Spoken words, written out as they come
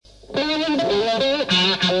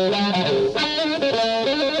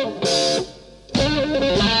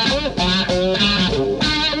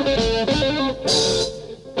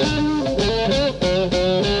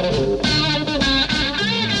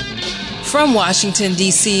From Washington,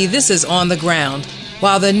 D.C., this is On the Ground.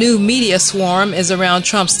 While the new media swarm is around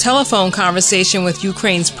Trump's telephone conversation with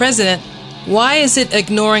Ukraine's president, why is it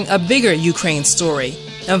ignoring a bigger Ukraine story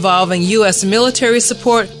involving U.S. military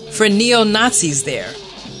support for neo-Nazis there?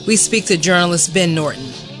 We speak to journalist Ben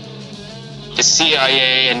Norton. The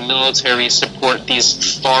CIA and military support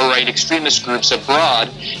these far-right extremist groups abroad.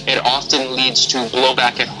 It often leads to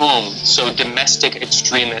blowback at home. So domestic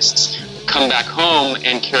extremists come back home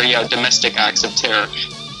and carry out domestic acts of terror.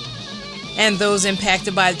 And those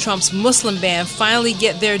impacted by Trump's Muslim ban finally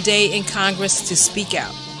get their day in Congress to speak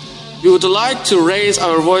out. We would like to raise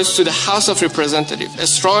our voice to the House of Representatives, a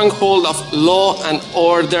stronghold of law and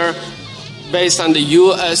order based on the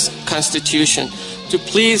U.S. Constitution, to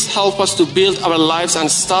please help us to build our lives and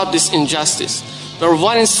stop this injustice. There are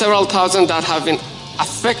one in several thousand that have been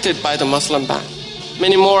affected by the Muslim ban.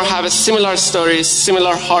 Many more have a similar story,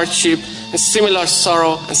 similar hardship, and similar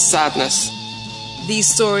sorrow and sadness. These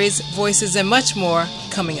stories, voices, and much more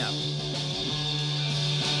coming up.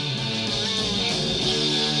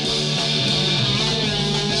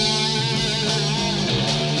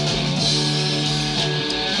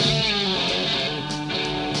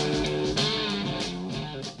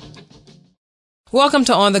 Welcome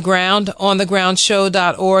to On the Ground,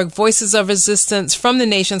 onthegroundshow.org, Voices of Resistance from the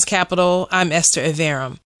nation's capital. I'm Esther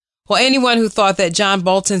Iverem. Well, anyone who thought that John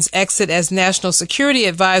Bolton's exit as National Security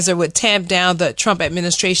Advisor would tamp down the Trump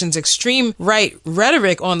administration's extreme right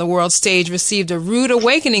rhetoric on the world stage received a rude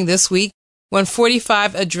awakening this week when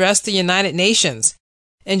 45 addressed the United Nations.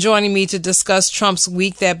 And joining me to discuss Trump's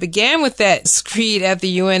week that began with that screed at the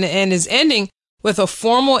UN and is ending with a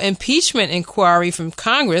formal impeachment inquiry from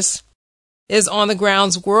Congress is On the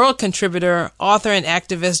Ground's world contributor, author, and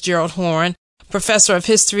activist Gerald Horne, professor of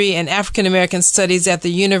history and African American studies at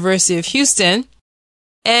the University of Houston.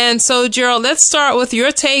 And so, Gerald, let's start with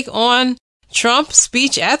your take on Trump's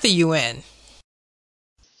speech at the UN.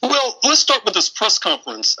 Well, let's start with this press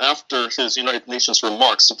conference after his United Nations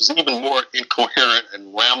remarks. It was even more incoherent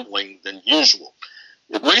and rambling than usual.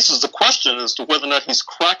 It raises the question as to whether or not he's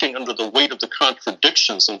cracking under the weight of the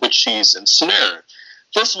contradictions in which he's ensnared.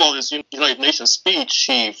 First of all, his United Nations speech,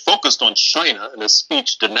 he focused on China, and his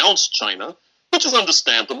speech denounced China, which is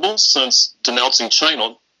understandable since denouncing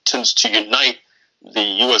China tends to unite the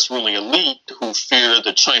U.S. ruling elite who fear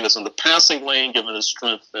that China's in the passing lane given its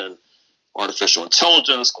strength in artificial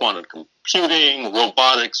intelligence, quantum computing,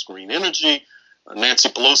 robotics, green energy. Nancy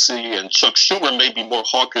Pelosi and Chuck Schumer may be more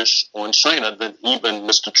hawkish on China than even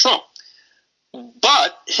Mr. Trump.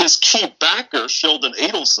 But his key backer, Sheldon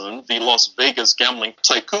Adelson, the Las Vegas gambling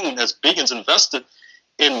tycoon, has billions invested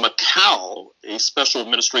in Macau, a special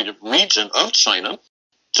administrative region of China,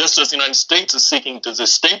 just as the United States is seeking to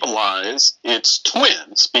destabilize its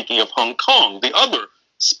twin, speaking of Hong Kong, the other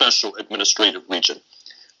special administrative region.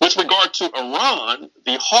 With regard to Iran,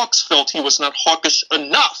 the hawks felt he was not hawkish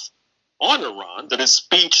enough on Iran, that his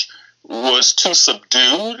speech was too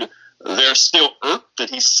subdued. They're still irked that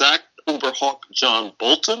he sacked Uber hawk John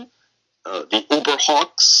Bolton. The Uber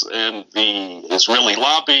hawks and the Israeli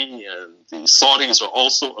lobby and the Saudis are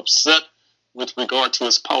also upset with regard to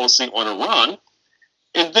his policy on Iran.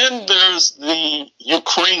 And then there's the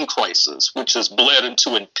Ukraine crisis, which has bled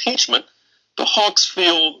into impeachment. The hawks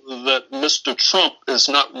feel that Mr. Trump is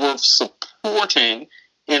not worth supporting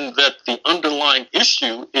in that the underlying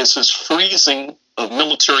issue is his freezing of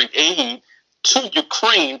military aid to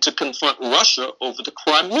Ukraine to confront Russia over the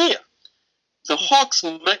Crimea. The hawks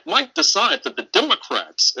might decide that the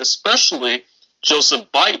Democrats, especially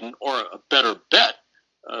Joseph Biden, are a better bet.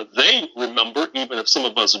 They remember, even if some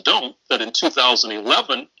of us don't, that in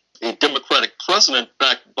 2011, a Democratic president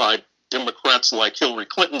backed by Democrats like Hillary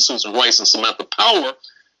Clinton, Susan Rice, and Samantha Power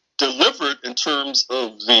delivered in terms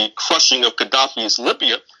of the crushing of Gaddafi's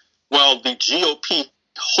Libya, while the GOP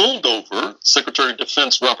holdover, Secretary of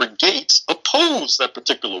Defense Robert Gates, opposed that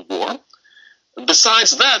particular war.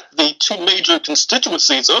 Besides that, the two major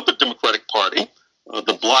constituencies of the Democratic Party,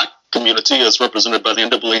 the black community as represented by the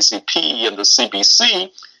NAACP and the CBC,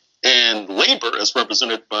 and labor as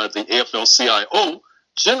represented by the AFL-CIO,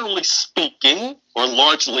 generally speaking, are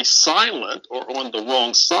largely silent or on the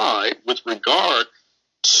wrong side with regard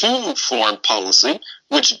to foreign policy,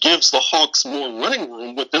 which gives the hawks more running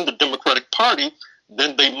room within the Democratic Party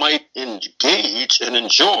than they might engage and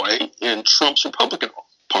enjoy in Trump's Republican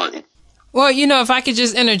Party. Well, if I could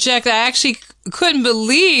just interject, I actually couldn't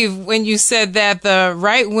believe when you said that the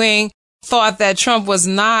right wing thought that Trump was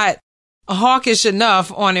not hawkish enough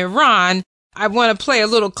on Iran. I want to play a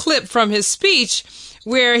little clip from his speech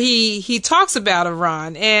where he talks about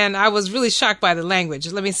Iran, and I was really shocked by the language.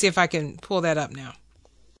 Let me see if I can pull that up now.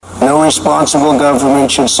 No responsible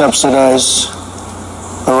government should subsidize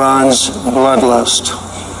Iran's bloodlust.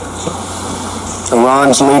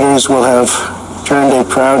 Iran's leaders will have turned a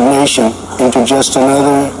proud nation into just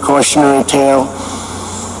another cautionary tale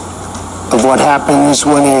of what happens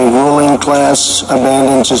when a ruling class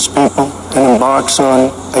abandons its people and embarks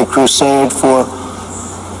on a crusade for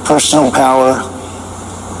personal power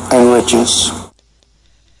and riches.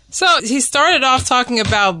 So he started off talking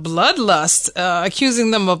about bloodlust,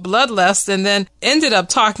 accusing them of bloodlust, and then ended up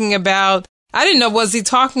talking about, I didn't know, was he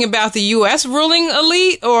talking about the U.S. ruling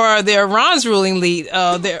elite or the Iran's ruling elite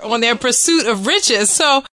on their pursuit of riches?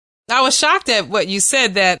 So I was shocked at what you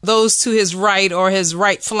said, that those to his right or his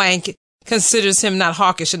right flank considers him not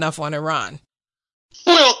hawkish enough on Iran.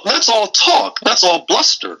 Well, that's all talk. That's all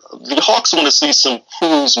bluster. The hawks want to see some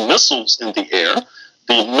cruise missiles in the air.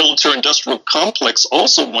 The military-industrial complex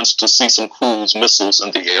also wants to see some cruise missiles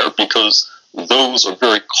in the air because those are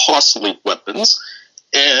very costly weapons.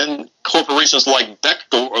 And corporations like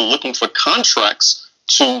Bechtel are looking for contracts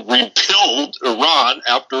to rebuild Iran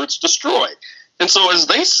after it's destroyed. And so as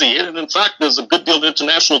they see it, and in fact, there's a good deal of the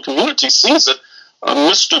international community sees it,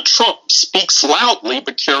 Mr. Trump speaks loudly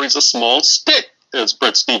but carries a small stick, as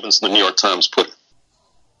Bret Stephens in the New York Times put it.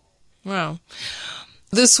 Wow.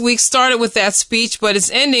 This week started with that speech, but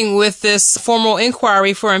it's ending with this formal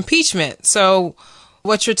inquiry for impeachment. So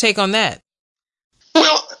what's your take on that?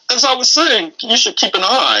 Well, as I was saying, you should keep an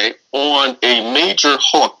eye on a major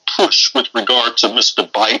hawk push with regard to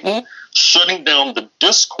Mr. Biden shutting down the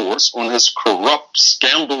discourse on his corrupt,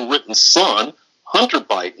 scandal-ridden son, Hunter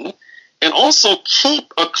Biden, and also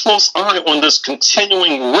keep a close eye on this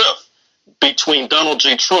continuing rift between Donald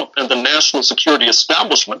J. Trump and the national security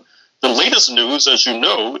establishment. The latest news, as you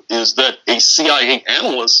know, is that a CIA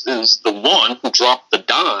analyst is the one who dropped the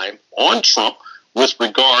dime on Trump with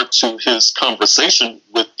regard to his conversation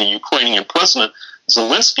with the Ukrainian president,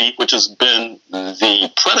 Zelensky, which has been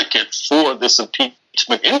the predicate for this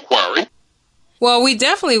impeachment inquiry. Well, we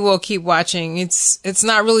definitely will keep watching. It's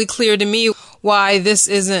not really clear to me why this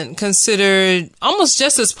isn't considered almost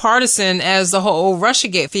just as partisan as the whole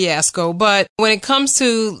Russiagate fiasco. But when it comes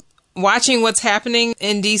to watching what's happening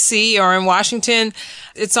in D.C. or in Washington,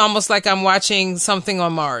 it's almost like I'm watching something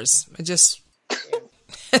on Mars.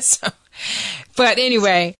 But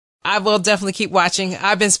anyway, I will definitely keep watching.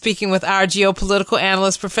 I've been speaking with our geopolitical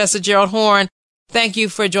analyst, Professor Gerald Horne. Thank you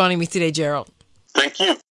for joining me today, Gerald. Thank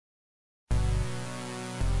you.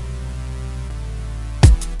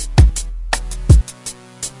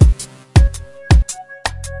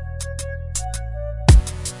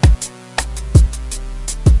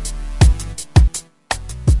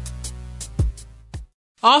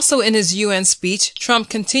 Also in his UN speech, Trump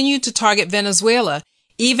continued to target Venezuela,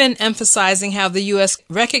 even emphasizing how the U.S.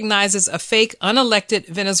 recognizes a fake, unelected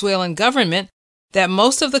Venezuelan government that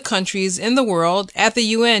most of the countries in the world at the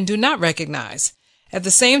UN do not recognize. At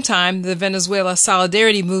the same time, the Venezuela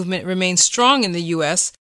Solidarity Movement remains strong in the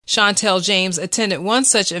U.S. Chantel James attended one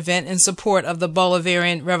such event in support of the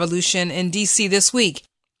Bolivarian Revolution in D.C. this week.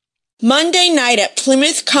 Monday night at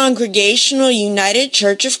Plymouth Congregational United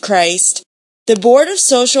Church of Christ, the Board of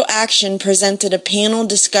Social Action presented a panel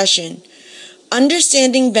discussion,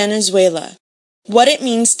 Understanding Venezuela, What It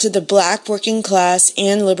Means to the Black Working Class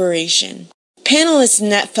and Liberation. Panelists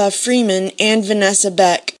Netfa Freeman and Vanessa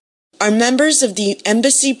Beck are members of the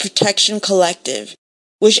Embassy Protection Collective,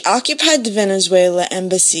 which occupied the Venezuela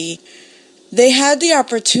embassy. They had the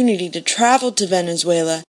opportunity to travel to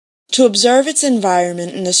Venezuela to observe its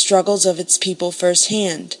environment and the struggles of its people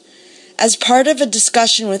firsthand. As part of a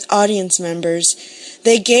discussion with audience members,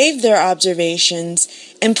 they gave their observations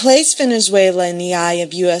and placed Venezuela in the eye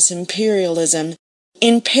of U.S. imperialism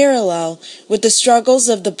in parallel with the struggles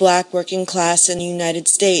of the black working class in the United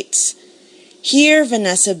States. Here,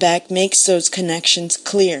 Vanessa Beck makes those connections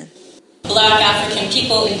clear. Black African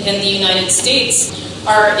people in the United States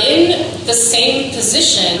are in the same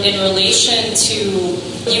position in relation to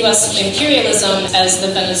U.S. imperialism as the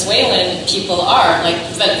Venezuelan people are. Like,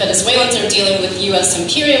 Venezuelans are dealing with U.S.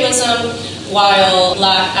 imperialism, while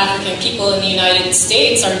black African people in the United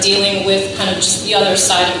States are dealing with kind of just the other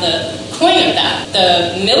side of the coin of that.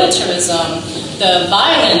 The militarism, the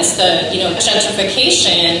violence, the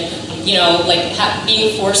gentrification,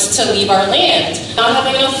 being forced to leave our land, not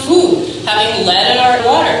having enough food, having lead in our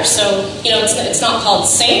water. So, it's not called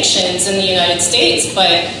sanctions in the United States,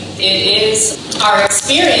 but it is our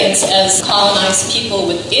experience as colonized people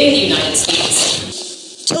within the United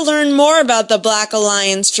States. To learn more about the Black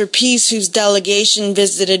Alliance for Peace, whose delegation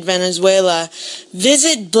visited Venezuela,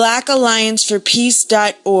 visit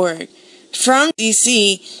blackallianceforpeace.org. From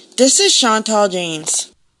D.C., this is Chantal James.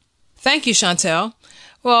 Thank you, Chantel.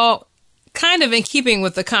 Well, kind of in keeping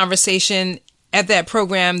with the conversation at that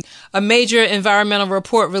program, a major environmental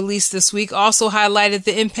report released this week also highlighted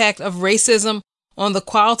the impact of racism on the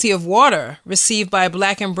quality of water received by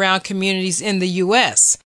Black and brown communities in the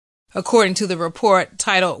U.S. According to the report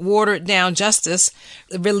titled Watered Down Justice,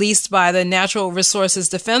 released by the Natural Resources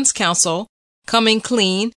Defense Council, Coming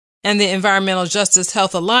Clean, and the Environmental Justice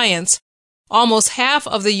Health Alliance, almost half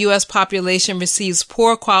of the U.S. population receives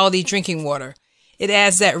poor quality drinking water. It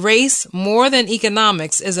adds that race, more than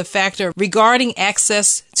economics, is a factor regarding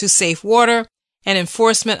access to safe water and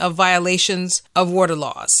enforcement of violations of water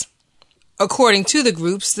laws. According to the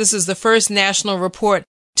groups, this is the first national report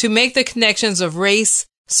to make the connections of race,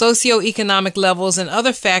 socioeconomic levels, and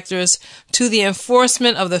other factors to the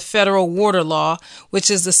enforcement of the federal water law,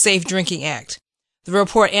 which is the Safe Drinking Act. The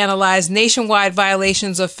report analyzed nationwide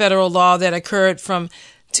violations of federal law that occurred from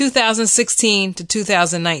 2016 to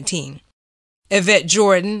 2019. Yvette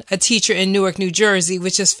Jordan, a teacher in Newark, New Jersey,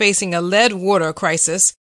 which is facing a lead water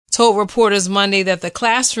crisis, told reporters Monday that the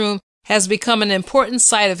classroom has become an important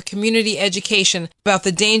site of community education about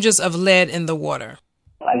the dangers of lead in the water.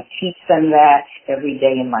 I teach them that every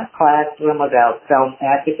day in my classroom about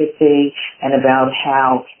self-advocacy and about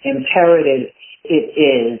how imperative it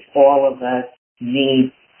is all of us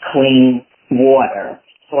need clean water.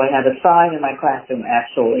 So I have a sign in my classroom,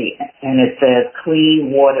 actually, and it says,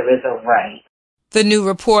 "Clean water is a right." The new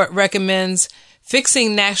report recommends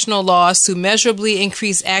fixing national laws to measurably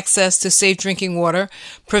increase access to safe drinking water,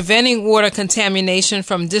 preventing water contamination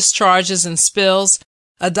from discharges and spills,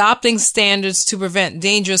 adopting standards to prevent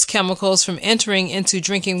dangerous chemicals from entering into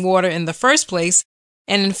drinking water in the first place,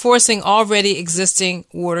 and enforcing already existing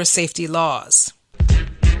water safety laws.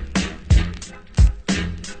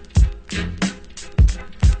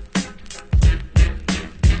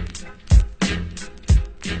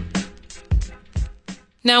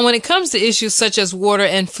 Now, when it comes to issues such as water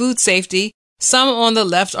and food safety, some on the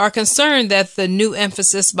left are concerned that the new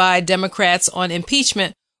emphasis by Democrats on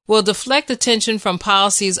impeachment will deflect attention from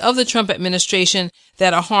policies of the Trump administration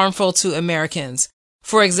that are harmful to Americans.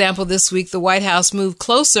 For example, this week, the White House moved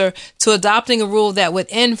closer to adopting a rule that would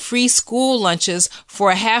end free school lunches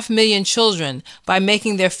for 500,000 children by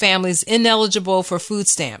making their families ineligible for food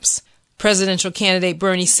stamps. Presidential candidate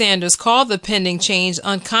Bernie Sanders called the pending change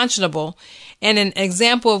unconscionable and an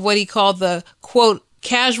example of what he called the, quote,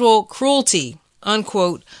 casual cruelty,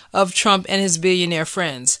 unquote, of Trump and his billionaire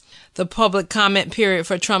friends. The public comment period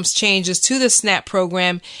for Trump's changes to the SNAP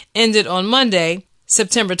program ended on Monday,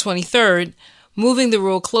 September 23rd, moving the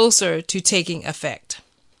rule closer to taking effect.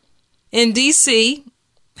 In D.C.,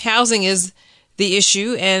 housing is the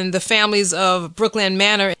issue, and the families of Brooklyn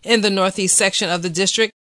Manor in the northeast section of the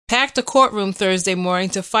district packed a courtroom Thursday morning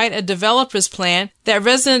to fight a developer's plan that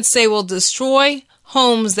residents say will destroy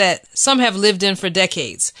homes that some have lived in for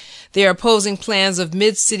decades. They are opposing plans of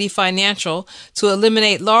Mid-City Financial to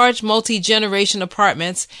eliminate large multi-generation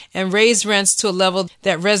apartments and raise rents to a level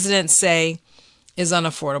that residents say is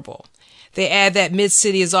unaffordable. They add that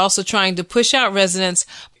Mid-City is also trying to push out residents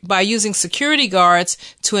by using security guards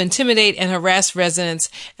to intimidate and harass residents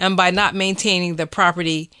and by not maintaining the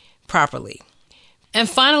property properly. And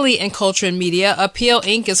finally, in culture and media, Appeal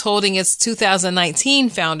Inc. is holding its 2019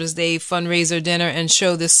 Founders Day fundraiser dinner and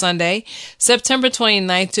show this Sunday, September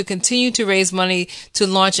 29th, to continue to raise money to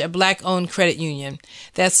launch a Black-owned credit union.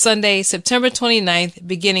 That's Sunday, September 29th,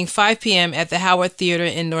 beginning 5 p.m. at the Howard Theater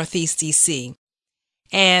in Northeast D.C.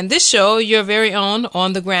 And this show, your very own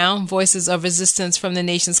On the Ground, Voices of Resistance from the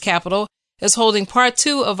Nation's Capital, is holding part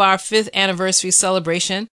 2 of our 5th anniversary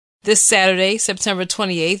celebration this Saturday, September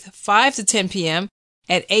 28th, 5 to 10 p.m.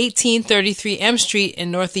 at 1833 M Street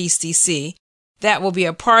in Northeast D.C. That will be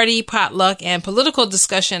a party, potluck, and political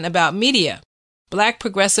discussion about media, Black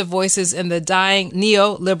progressive voices in the dying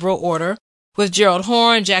neoliberal order, with Gerald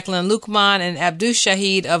Horne, Jacqueline Luqman, and Abdul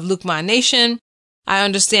Shahid of Luqman Nation. I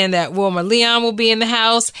understand that Wilmer Leon will be in the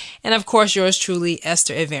house, and of course yours truly,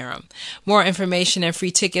 Esther Iverum. More information and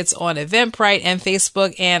free tickets on Eventbrite and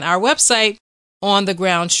Facebook and our website,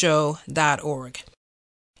 onthegroundshow.org.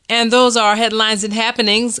 And those are our headlines and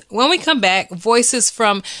happenings. When we come back, voices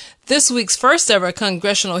from this week's first ever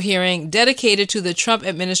congressional hearing dedicated to the Trump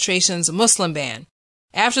administration's Muslim ban.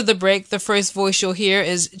 After the break, the first voice you'll hear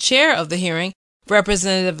is chair of the hearing,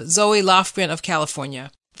 Representative Zoe Lofgren of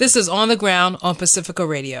California. This is On the Ground on Pacifica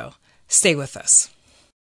Radio. Stay with us.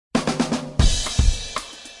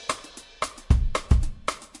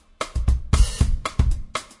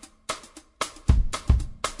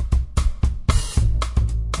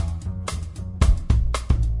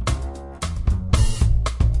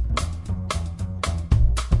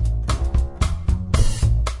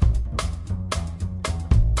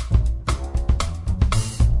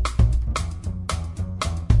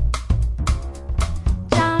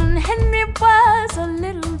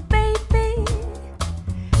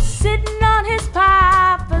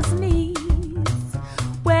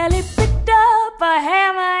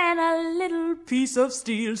 of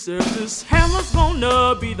steel says this hammer's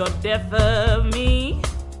gonna be the death of me.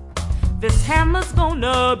 This hammer's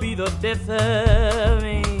gonna be the death of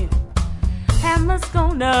me. Hammer's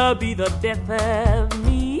gonna be the death of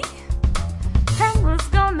me. Hammer's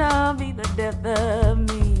gonna be the death of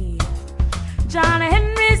me. John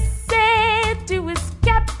Henry said to his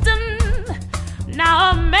captain,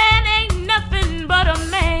 now a man ain't nothing but a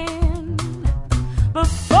man.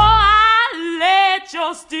 Before I let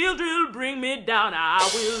your steel drill bring me down, I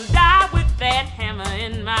will die with that hammer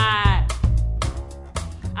in my.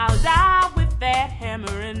 I'll die with that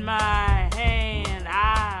hammer in my hand.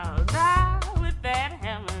 I'll die with that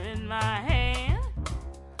hammer in my hand.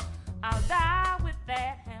 I'll die with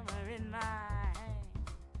that hammer in my hand.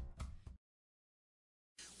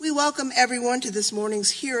 We welcome everyone to this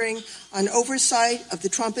morning's hearing on oversight of the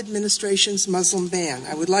Trump administration's Muslim ban.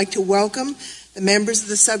 I would like to welcome the members of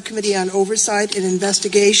the Subcommittee on Oversight and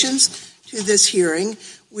Investigations to this hearing.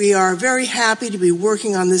 We are very happy to be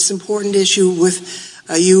working on this important issue with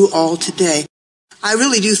you all today. I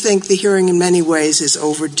really do think the hearing in many ways is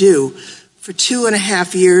overdue. For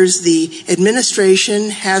 2.5 years, the administration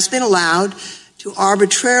has been allowed to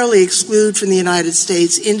arbitrarily exclude from the United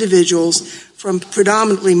States individuals from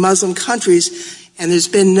predominantly Muslim countries, and there's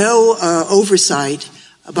been no oversight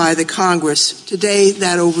by the Congress. Today,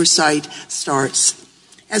 that oversight starts.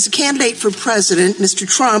 As a candidate for president, Mr.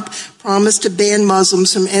 Trump promised to ban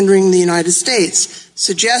Muslims from entering the United States,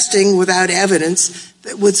 suggesting, without evidence,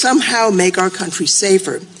 that would somehow make our country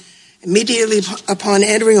safer. Immediately upon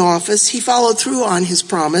entering office, he followed through on his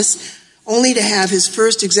promise, only to have his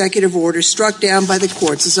first executive order struck down by the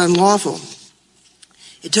courts as unlawful.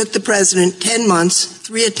 It took the president 10 months,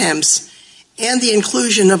 3 attempts, and the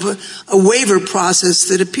inclusion of a waiver process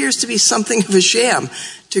that appears to be something of a sham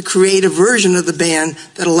to create a version of the ban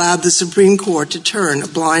that allowed the Supreme Court to turn a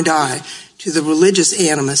blind eye to the religious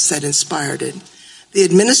animus that inspired it. The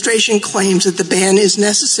administration claims that the ban is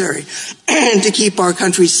necessary to keep our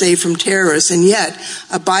country safe from terrorists, and yet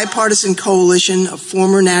a bipartisan coalition of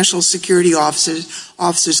former national security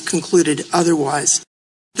officers concluded otherwise.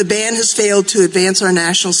 The ban has failed to advance our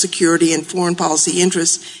national security and foreign policy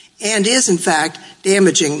interests and is, in fact,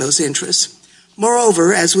 damaging those interests.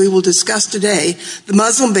 Moreover, as we will discuss today, the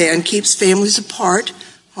Muslim ban keeps families apart,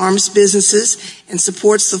 harms businesses, and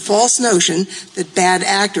supports the false notion that bad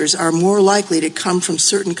actors are more likely to come from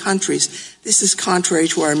certain countries. This is contrary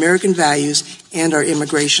to our American values and our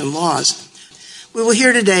immigration laws. We will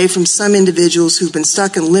hear today from some individuals who've been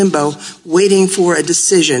stuck in limbo waiting for a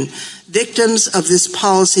decision, victims of this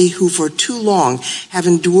policy who for too long have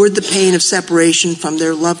endured the pain of separation from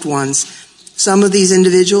their loved ones. Some of these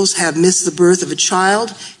individuals have missed the birth of a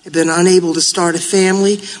child, have been unable to start a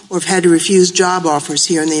family, or have had to refuse job offers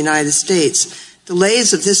here in the United States.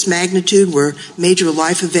 Delays of this magnitude, where major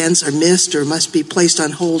life events are missed or must be placed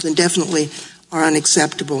on hold indefinitely, are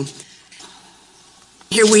unacceptable.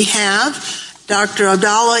 Here we have Dr.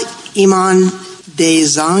 Abdallah Iman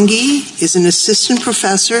Dezangi is an assistant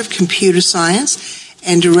professor of computer science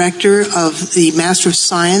and director of the Master of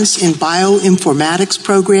Science in Bioinformatics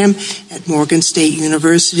program at Morgan State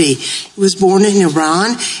University. He was born in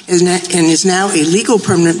Iran and is now a legal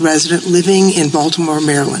permanent resident living in Baltimore,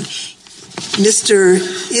 Maryland. Mr.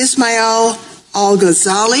 Ismail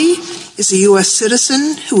Al-Ghazali is a U.S.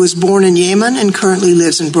 citizen who was born in Yemen and currently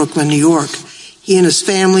lives in Brooklyn, New York. He and his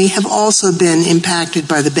family have also been impacted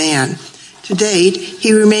by the ban. To date,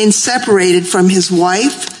 he remains separated from his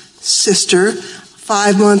wife, sister,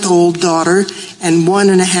 5-month-old daughter, and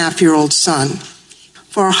 1.5-year-old son.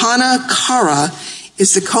 Farhana Kara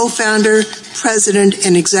is the co-founder, president,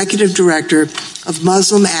 and executive director of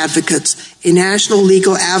Muslim Advocates, a national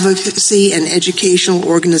legal advocacy and educational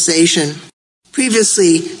organization.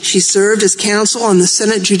 Previously, she served as counsel on the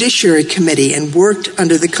Senate Judiciary Committee and worked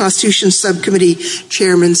under the Constitution Subcommittee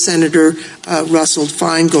Chairman, Senator Russell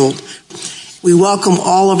Feingold. We welcome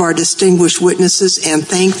all of our distinguished witnesses and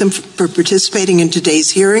thank them for participating in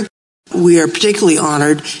today's hearing. We are particularly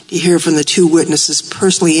honored to hear from the 2 witnesses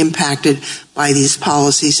personally impacted by these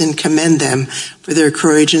policies and commend them for their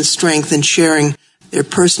courage and strength in sharing their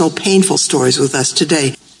personal painful stories with us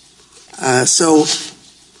today. So,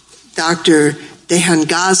 Dr.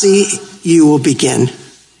 Dezangi, you will begin.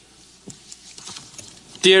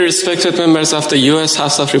 Dear respected members of the U.S.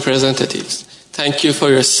 House of Representatives, thank you for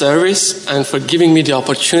your service and for giving me the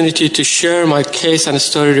opportunity to share my case and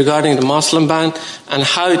story regarding the Muslim ban and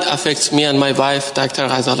how it affects me and my wife, Dr.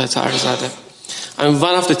 Ghazaleh Tarzadeh. I'm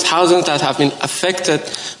one of the thousands that have been affected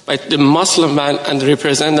by the Muslim ban and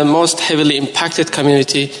represent the most heavily impacted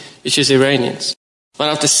community, which is Iranians. one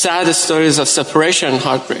of the saddest stories of separation and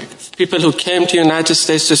heartbreak. People who came to the United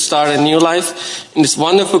States to start a new life in this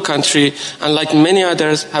wonderful country, and like many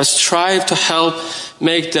others, have strived to help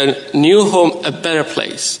make their new home a better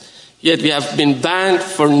place. Yet we have been banned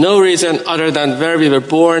for no reason other than where we were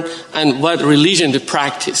born and what religion we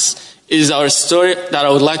practice. It is our story that I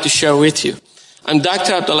would like to share with you. I'm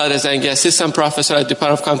Dr. Abdullah Rezangi, Assistant Professor at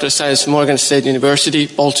Department of Computer Science, Morgan State University,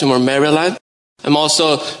 Baltimore, Maryland. I'm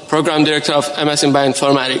also Program Director of MS in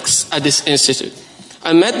Bioinformatics at this institute.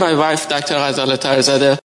 I met my wife, Dr. Ghazaleh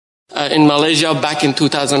Taherzadeh, in Malaysia back in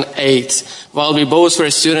 2008, while we both were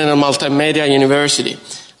students at Multimedia University.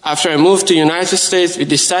 After I moved to the United States, we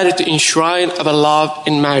decided to enshrine our love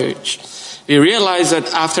in marriage. We realized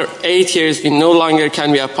that after 8 years, we no longer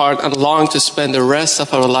can be apart and long to spend the rest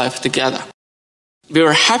of our life together. We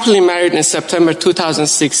were happily married in September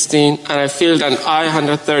 2016, and I filed an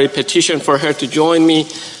I-130 petition for her to join me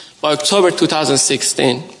by October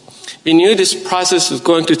 2016. We knew this process was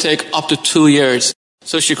going to take up to 2 years,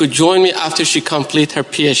 so she could join me after she completed her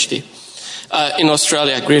PhD in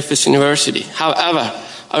Australia at Griffith University. However,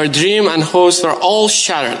 our dream and hopes were all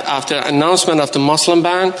shattered after the announcement of the Muslim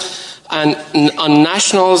ban and on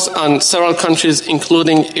nationals in several countries,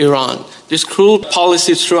 including Iran. This cruel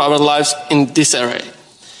policy threw our lives in disarray.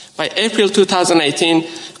 By April 2018,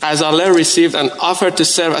 Ghazaleh received an offer to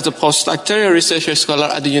serve as a postdoctoral research scholar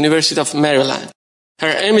at the University of Maryland.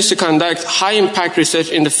 Her aim is to conduct high-impact research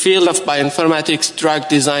in the field of bioinformatics, drug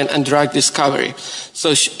design, and drug discovery.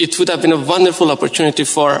 So it would have been a wonderful opportunity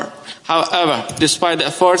for her. However, despite the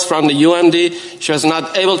efforts from the UMD, she was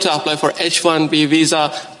not able to apply for H-1B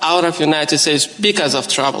visa out of the United States because of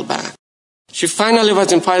travel ban. She finally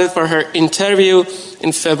was invited for her interview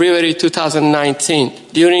in February 2019,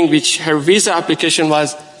 during which her visa application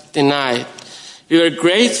was denied. We were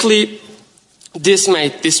greatly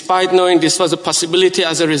dismayed, despite knowing this was a possibility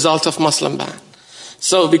as a result of Muslim ban.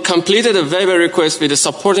 So we completed a waiver request with a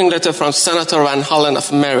supporting letter from Senator Van Hollen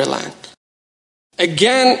of Maryland.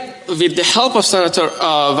 Again, with the help of Senator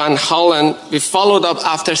Van Hollen, we followed up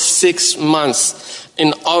after 6 months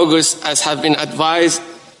in August, as had been advised,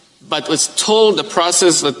 but was told the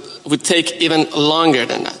process would take even longer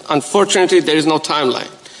than that. Unfortunately, there is no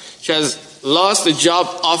timeline. She has lost the job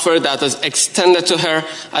offer that was extended to her,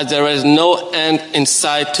 as there was no end in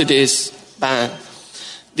sight to this ban.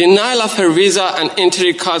 Denial of her visa and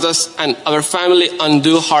entry caused us and our family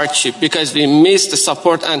undue hardship because we missed the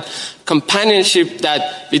support and companionship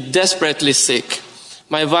that we desperately seek.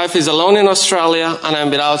 My wife is alone in Australia, and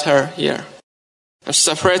I'm without her here. I'm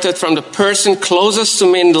separated from the person closest to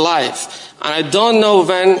me in life, and I don't know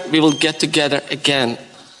when we will get together again.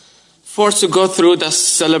 Forced to go through the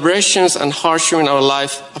celebrations and hardship in our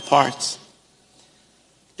life apart.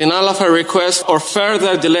 Denial of her request or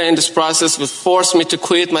further delay in this process will force me to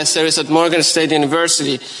quit my service at Morgan State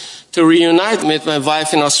University to reunite with my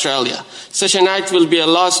wife in Australia. Such an act will be a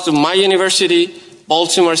loss to my university,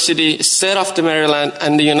 Baltimore City, state of Maryland,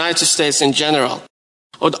 and the United States in general.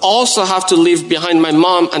 I would also have to leave behind my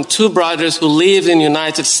mom and 2 brothers who live in the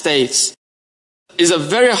United States. It is a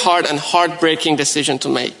very hard and heartbreaking decision to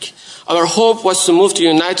make. Our hope was to move to the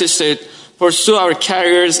United States, pursue our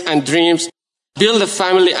careers and dreams, build a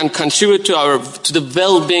family, and contribute to the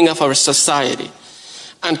well-being of our society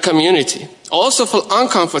and community. I also feel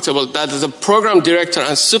uncomfortable that as a program director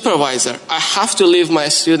and supervisor, I have to leave my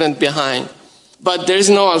student behind. But there is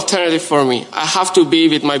no alternative for me. I have to be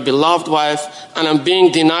with my beloved wife, and I'm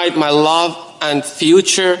being denied my love and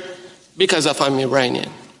future because I'm Iranian.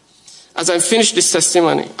 As I finish this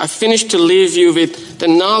testimony, I finish to leave you with the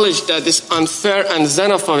knowledge that this unfair and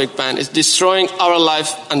xenophobic ban is destroying our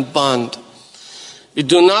life and bond. We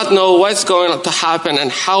do not know what's going to happen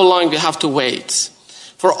and how long we have to wait.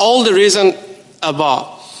 For all the reasons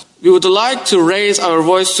above, we would like to raise our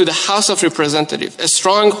voice to the House of Representatives, a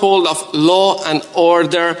stronghold of law and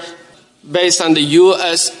order based on the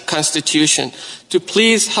U.S. Constitution, to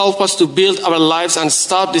please help us to build our lives and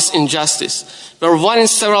stop this injustice. We are one in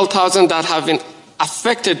several thousand that have been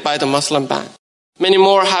affected by the Muslim ban. Many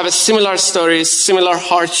more have a similar story, similar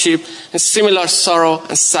hardship, and similar sorrow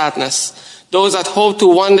and sadness. Those that hope to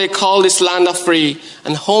one day call this land of free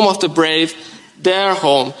and home of the brave their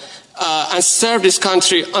home, and serve this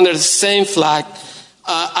country under the same flag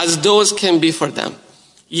as those can be for them.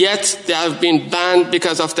 Yet they have been banned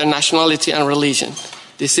because of their nationality and religion.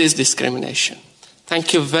 This is discrimination.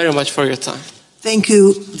 Thank you very much for your time. Thank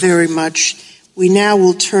you very much. We now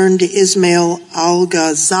will turn to Ismail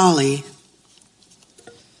Al-Ghazali.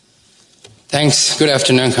 Thanks. Good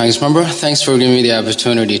afternoon, Congressmember. Thanks for giving me the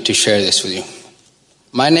opportunity to share this with you.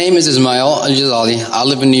 My name is Ismail Al-Ghazali. I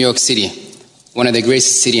live in New York City. one of the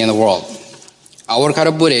greatest cities in the world. I work at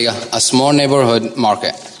a bodega, a small neighborhood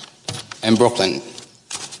market in Brooklyn.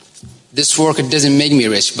 This work doesn't make me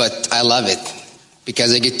rich, but I love it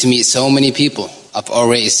because I get to meet so many people of all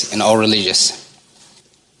race and all religions.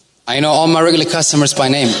 I know all my regular customers by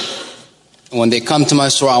name. When they come to my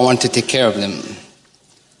store, I want to take care of them.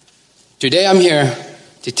 Today I'm here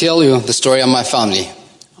to tell you the story of my family.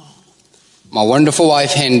 My wonderful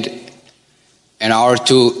wife, Hind, and our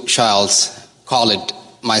two childs, Khalid,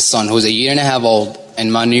 my son, who's 1.5 years old,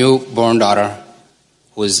 and my newborn daughter,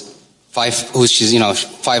 who's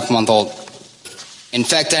 5 months old. In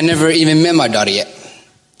fact, I never even met my daughter yet.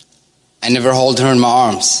 I never hold her in my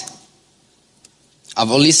arms.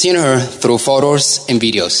 I've only seen her through photos and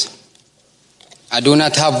videos. I do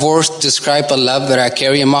not have words to describe the love that I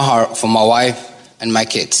carry in my heart for my wife and my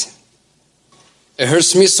kids. It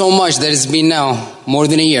hurts me so much that it's been now more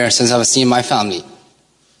than a year since I've seen my family.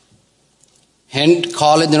 Hind,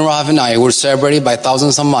 Khalid, and Rahav and I were separated by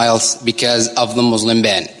thousands of miles because of the Muslim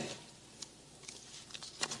ban.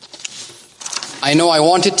 I know I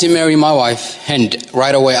wanted to marry my wife, Hind,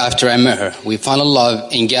 right away after I met her. We fell in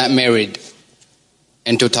love and got married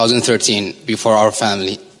in 2013 before our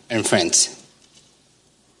family and friends.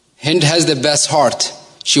 Hind has the best heart.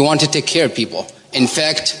 She wanted to take care of people. In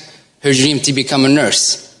fact, her dream to become a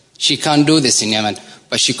nurse. She can't do this in Yemen,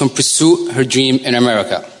 but she can pursue her dream in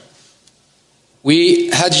America. We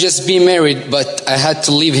had just been married, but I had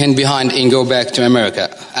to leave Hind behind and go back to America.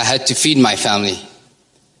 I had to feed my family.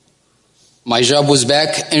 My job was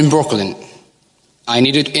back in Brooklyn. I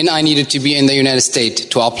needed to be in the United States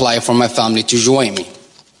to apply for my family to join me.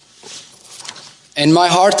 In my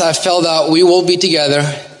heart, I felt that we will be together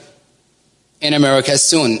in America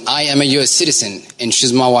soon. I am a U.S. citizen, and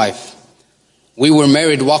she's my wife. We were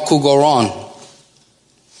married. What could go wrong?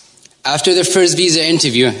 After the first visa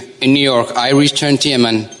interview in New York, I returned to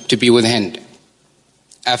Yemen to be with Hind.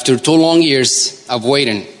 After 2 long years of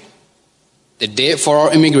waiting, the date for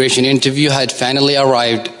our immigration interview had finally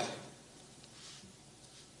arrived.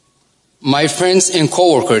 My friends and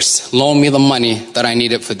coworkers loaned me the money that I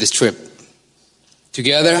needed for this trip.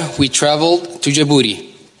 Together, we traveled to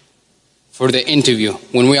Djibouti for the interview.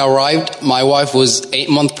 When we arrived, my wife was 8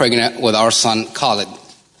 months pregnant with our son, Khalid.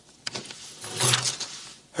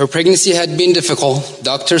 Her pregnancy had been difficult.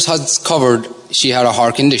 Doctors had discovered she had a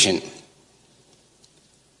heart condition.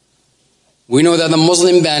 We know that the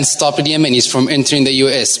Muslim ban stopped the Yemenis from entering the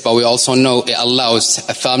U.S., but we also know it allows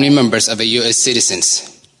family members of U.S.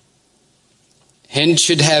 citizens. Hind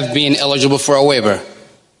should have been eligible for a waiver.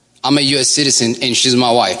 I'm a U.S. citizen and she's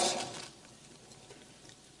my wife.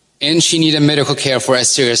 And she needed medical care for a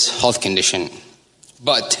serious health condition.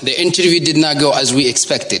 But the interview did not go as we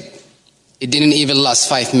expected. It didn't even last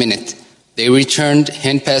 5 minutes. They returned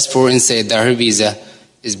Hind's passport and said that her visa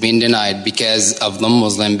is being denied because of the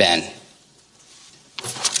Muslim ban.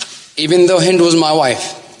 Even though Hind was my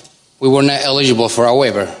wife, we were not eligible for a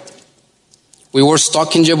waiver. We were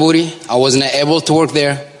stuck in Djibouti. I was not able to work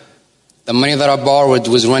there. The money that I borrowed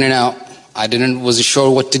was running out. I wasn't sure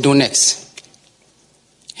what to do next.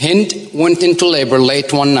 Hind went into labor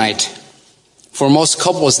late one night. For most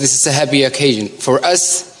couples, this is a happy occasion. For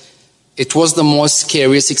us, it was the most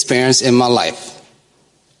scariest experience in my life.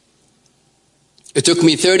 It took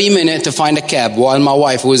me 30 minutes to find a cab while my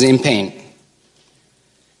wife was in pain.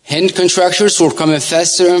 Hind contractures were coming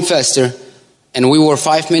faster and faster, and we were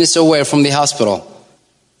 5 minutes away from the hospital,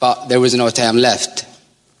 but there was no time left.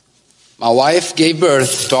 My wife gave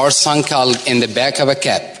birth to our son Khalid in the back of a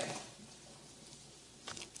cab.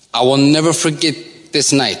 I will never forget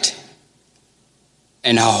this night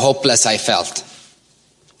and how hopeless I felt.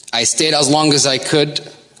 I stayed as long as I could.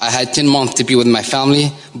 I had 10 months to be with my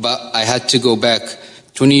family, but I had to go back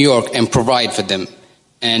to New York and provide for them.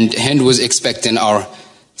 And Hind was expecting our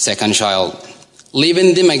second child.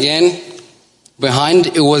 Leaving them again behind,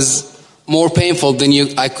 it was more painful than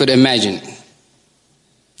I could imagine.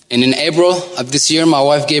 And in April of this year, my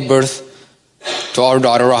wife gave birth to our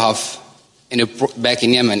daughter Rahav back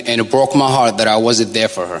in Yemen, and it broke my heart that I wasn't there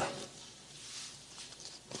for her.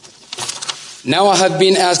 Now I have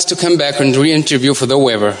been asked to come back and re-interview for the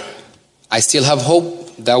waiver. I still have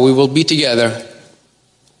hope that we will be together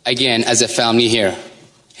again as a family here.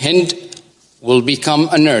 Hind will become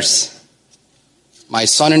a nurse. My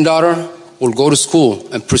son and daughter will go to school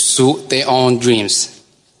and pursue their own dreams.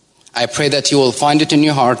 I pray that you will find it in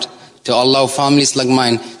your heart to allow families like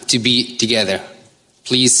mine to be together.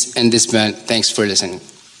 Please end this band. Thanks for listening.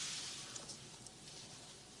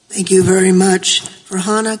 Thank you very much.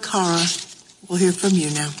 Farhana Kara, we'll hear from you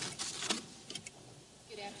now.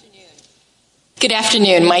 Good afternoon. Good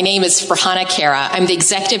afternoon. My name is Farhana Kara. I'm the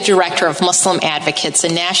Executive Director of Muslim Advocates,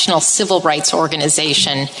 a national civil rights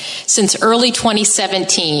organization. Since early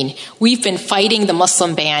 2017, we've been fighting the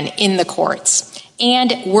Muslim ban in the courts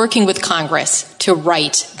and working with Congress to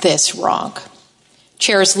right this wrong.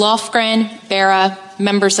 Chairs Lofgren, Bera,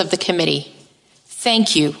 members of the committee,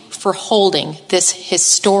 thank you for holding this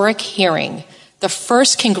historic hearing, the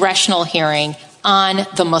first congressional hearing on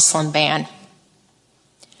the Muslim ban.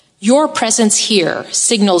 Your presence here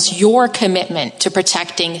signals your commitment to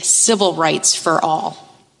protecting civil rights for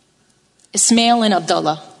all. Ismail and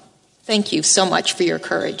Abdullah, thank you so much for your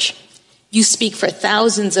courage. You speak for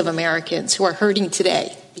thousands of Americans who are hurting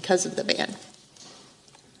today because of the ban.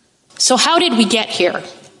 So how did we get here,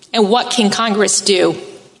 and what can Congress do?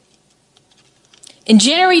 In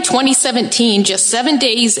January 2017, just 7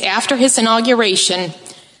 days after his inauguration,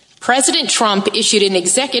 President Trump issued an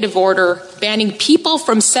executive order banning people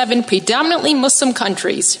from 7 predominantly Muslim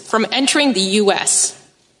countries from entering the U.S.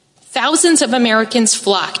 Thousands of Americans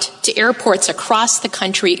flocked to airports across the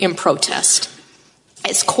country in protest.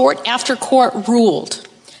 As court after court ruled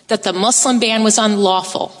that the Muslim ban was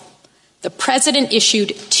unlawful, the president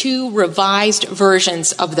issued 2 revised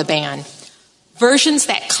versions of the ban, versions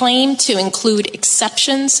that claimed to include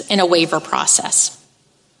exceptions and a waiver process.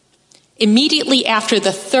 Immediately after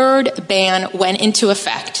the 3rd ban went into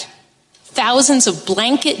effect, thousands of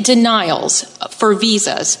blanket denials for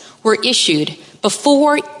visas were issued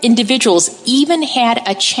before individuals even had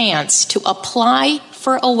a chance to apply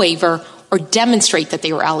for a waiver or demonstrate that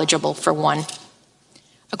they were eligible for one.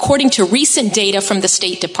 According to recent data from the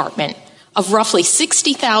State Department, of roughly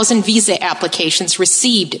 60,000 visa applications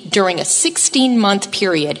received during a 16-month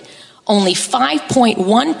period, only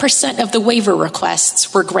 5.1% of the waiver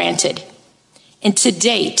requests were granted. And to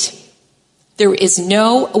date, there is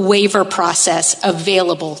no waiver process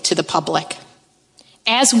available to the public.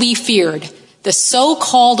 As we feared, the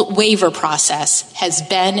so-called waiver process has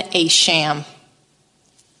been a sham.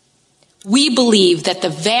 We believe that the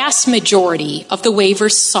vast majority of the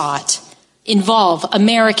waivers sought involve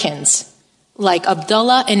Americans like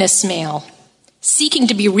Abdullah and Ismail seeking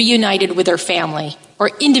to be reunited with their family or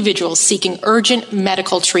individuals seeking urgent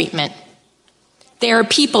medical treatment. There are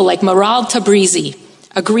people like Maral Tabrizi,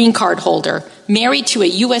 a green card holder, married to a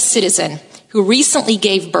U.S. citizen who recently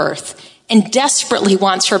gave birth and desperately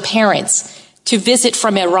wants her parents to visit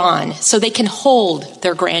from Iran so they can hold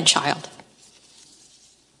their grandchild.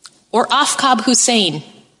 Or Afkab Hussein,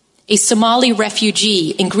 a Somali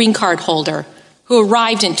refugee and green card holder who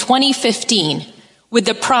arrived in 2015 with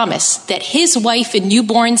the promise that his wife and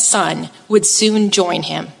newborn son would soon join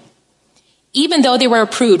him. Even though they were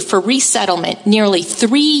approved for resettlement nearly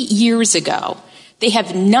 3 years ago, they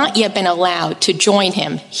have not yet been allowed to join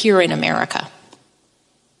him here in America.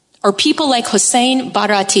 Or people like Hossein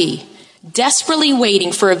Barati, desperately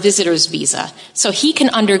waiting for a visitor's visa so he can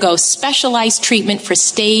undergo specialized treatment for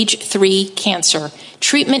stage 3 cancer,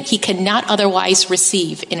 treatment he cannot otherwise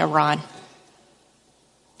receive in Iran.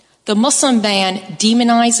 The Muslim ban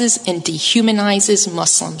demonizes and dehumanizes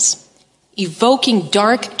Muslims, evoking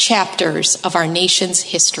dark chapters of our nation's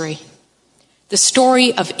history. The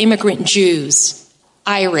story of immigrant Jews,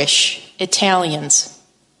 Irish, Italians,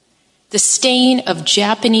 the stain of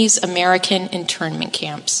Japanese American internment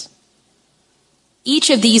camps. Each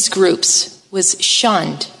of these groups was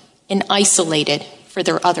shunned and isolated for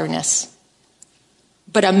their otherness.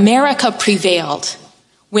 But America prevailed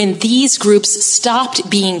when these groups stopped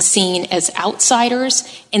being seen as outsiders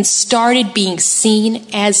and started being seen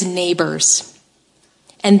as neighbors.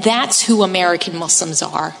 And that's who American Muslims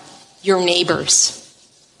are, your neighbors.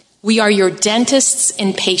 We are your dentists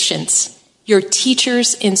and patients, your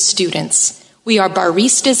teachers and students. We are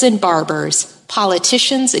baristas and barbers,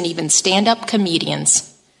 politicians and even stand-up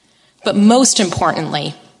comedians. But most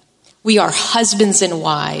importantly, we are husbands and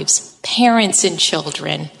wives, parents and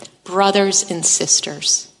children, brothers and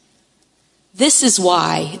sisters. This is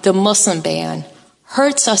why the Muslim ban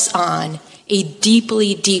hurts us on a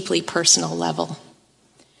deeply, deeply personal level.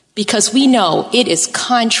 Because we know it is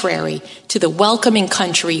contrary to the welcoming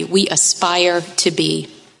country we aspire to be.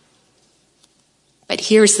 But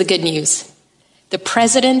here's the good news. The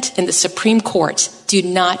President and the Supreme Court do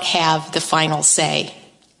not have the final say.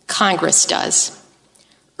 Congress does.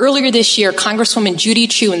 Earlier this year, Congresswoman Judy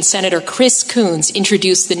Chu and Senator Chris Coons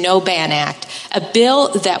introduced the No Ban Act, a bill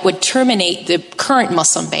that would terminate the current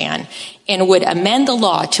Muslim ban and would amend the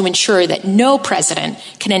law to ensure that no president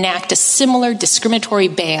can enact a similar discriminatory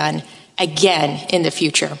ban again in the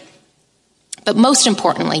future. But most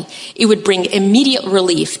importantly, it would bring immediate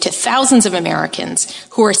relief to thousands of Americans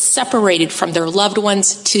who are separated from their loved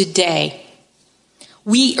ones today.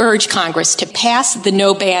 we urge Congress to pass the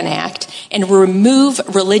No Ban Act and remove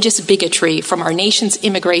religious bigotry from our nation's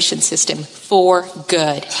immigration system for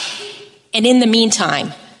good. And in the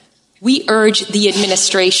meantime, we urge the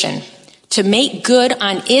administration to make good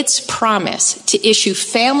on its promise to issue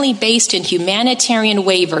family-based and humanitarian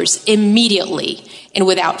waivers immediately and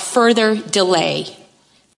without further delay.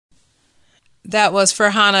 That was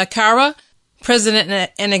Farhana Kara,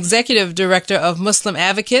 President and Executive Director of Muslim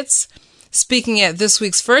Advocates, speaking at this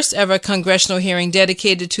week's first ever congressional hearing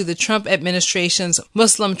dedicated to the Trump administration's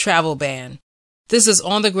Muslim travel ban. This is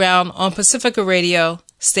On the Ground on Pacifica Radio.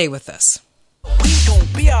 Stay with us. We gon'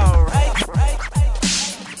 be all right.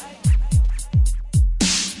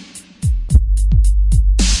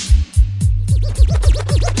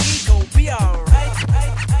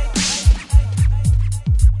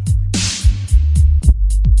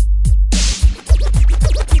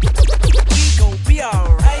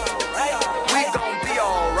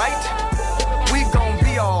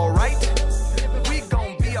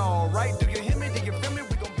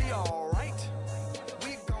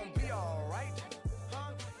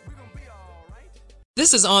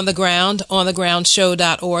 This is On the Ground,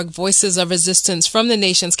 onthegroundshow.org, Voices of Resistance from the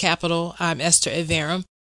nation's capital. I'm Esther Iverem.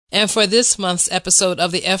 And for this month's episode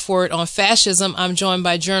of the F Word on Fascism, I'm joined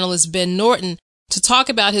by journalist Ben Norton to talk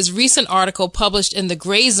about his recent article published in The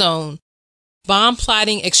Gray Zone,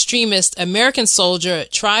 Bomb-Plotting Extremist American Soldier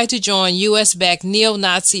Tried to Join U.S.-Backed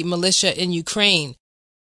Neo-Nazi Militia in Ukraine.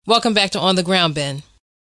 Welcome back to On the Ground, Ben.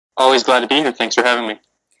 Always glad to be here. Thanks for having me.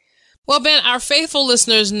 Well, Ben, our faithful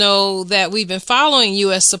listeners know that we've been following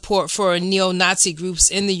U.S. support for neo-Nazi groups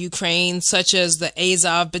in the Ukraine, such as the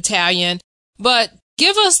Azov Battalion. But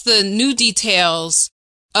give us the new details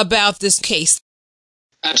about this case.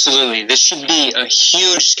 Absolutely. This should be a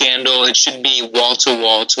huge scandal. It should be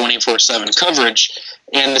wall-to-wall, 24/7 coverage.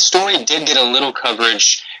 And the story did get a little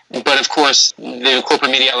coverage, but of course, the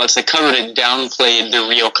corporate media outlets that covered it downplayed the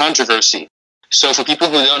real controversy. So for people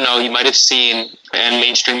who don't know, you might have seen in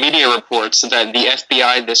mainstream media reports that the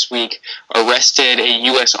FBI this week arrested a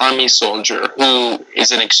U.S. Army soldier who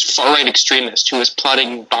is a far-right extremist who is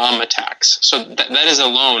plotting bomb attacks. So that is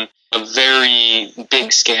alone a very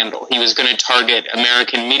big scandal. He was going to target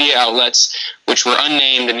American media outlets, which were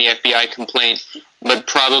unnamed in the FBI complaint, but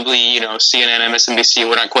probably, CNN, MSNBC,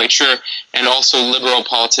 we're not quite sure, and also liberal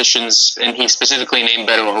politicians, and he specifically named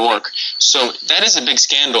Beto O'Rourke. So that is a big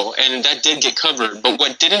scandal, and that did get covered. But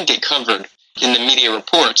what didn't get covered in the media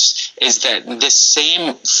reports is that this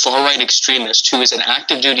same far-right extremist, who is an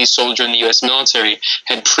active-duty soldier in the U.S. military,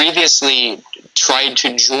 had previously tried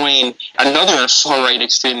to join another far-right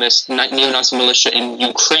extremist neo-Nazi militia in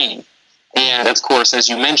Ukraine. And, of course, as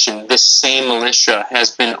you mentioned, this same militia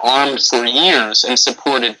has been armed for years and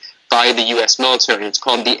supported by the U.S. military. It's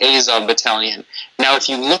called the Azov Battalion. Now, if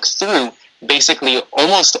you look through basically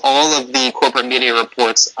almost all of the corporate media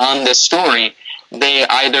reports on this story, they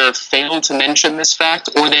either fail to mention this fact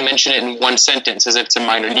or they mention it in one sentence as if it's a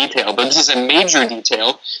minor detail. But this is a major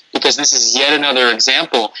detail because this is yet another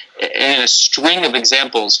example in a string of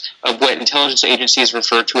examples of what intelligence agencies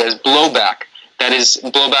refer to as blowback. That is,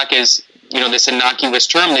 blowback is this innocuous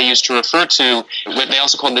term they used to refer to what they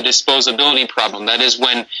also call the disposability problem. That is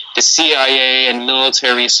when the CIA and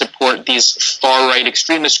military support these far-right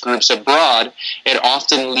extremist groups abroad, it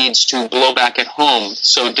often leads to blowback at home.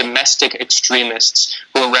 So domestic extremists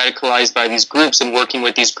who are radicalized by these groups and working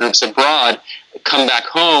with these groups abroad come back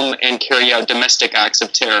home and carry out domestic acts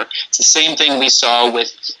of terror. It's the same thing we saw with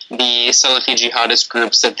the Salafi jihadist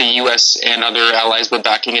groups that the U.S. and other allies were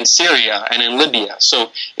backing in Syria and in Libya.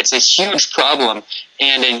 So it's a huge problem.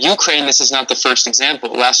 And in Ukraine, this is not the first example.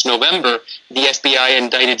 Last November, the FBI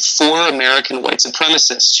indicted 4 American white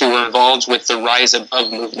supremacists who were involved with the Rise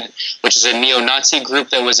Above movement, which is a neo-Nazi group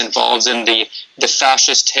that was involved in the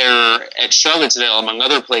fascist terror at Charlottesville, among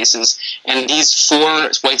other places. And these 4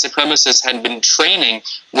 white supremacists had been training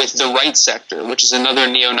with the Right Sector, which is another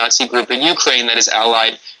neo-Nazi group in Ukraine that is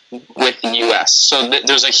allied with the U.S. So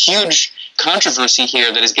there's a huge controversy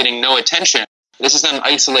here that is getting no attention. This is not an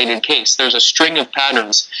isolated case. There's a string of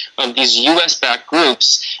patterns of these U.S.-backed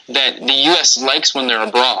groups that the U.S. likes when they're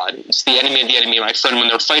abroad. It's the enemy of the enemy, my friend. When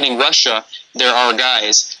they're fighting Russia, they're our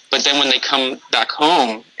guys. But then when they come back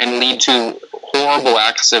home and lead to horrible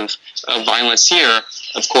acts of violence here,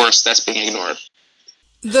 of course, that's being ignored.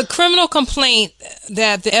 The criminal complaint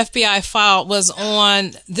that the FBI filed was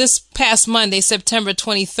on this past Monday, September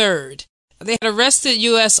 23rd. They had arrested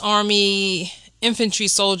U.S. Army infantry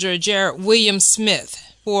soldier Jarrett William Smith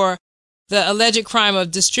for the alleged crime of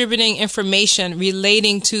distributing information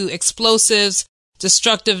relating to explosives,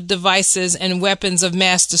 destructive devices, and weapons of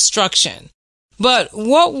mass destruction. But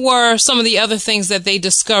what were some of the other things that they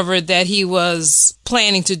discovered that he was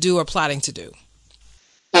planning to do or plotting to do?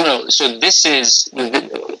 No, so this is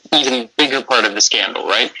the even bigger part of the scandal,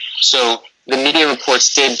 right? So the media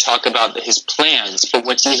reports did talk about his plans, but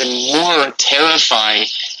what's even more terrifying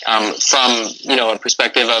from a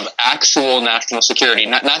perspective of actual national security,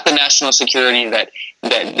 not the national security that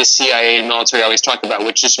the CIA and military always talk about,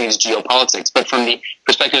 which just means geopolitics, but from the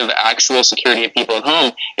perspective of actual security of people at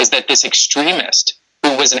home, is that this extremist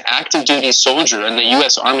who was an active duty soldier in the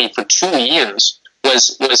U.S. Army for 2 years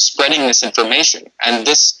was spreading this information. And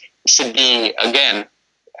this should be, again,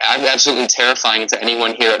 absolutely terrifying to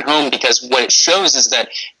anyone here at home, because what it shows is that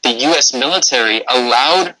the U.S. military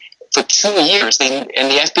allowed for 2 years, and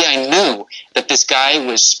the FBI knew that this guy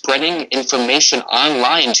was spreading information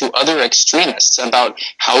online to other extremists about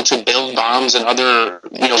how to build bombs and other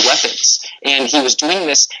weapons. And he was doing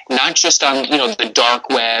this not just on the dark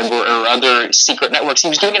web or other secret networks. He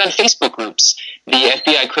was doing it on Facebook groups. The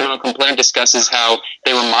FBI criminal complaint discusses how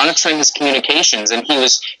they were monitoring his communications, and he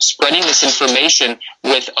was spreading this information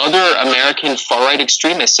with other American far-right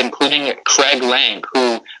extremists, including Craig Lang,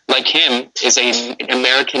 who, like him, is an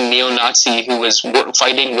American neo-Nazi who was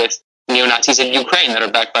fighting with neo-Nazis in Ukraine that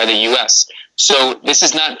are backed by the U.S. So this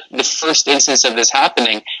is not the first instance of this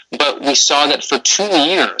happening, but we saw that for 2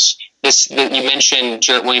 years, you mentioned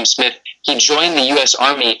Jarrett William Smith, he joined the U.S.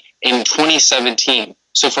 Army in 2017.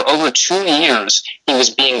 So for over 2 years, he was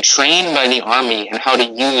being trained by the Army in how to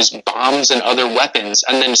use bombs and other weapons,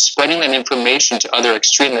 and then spreading that information to other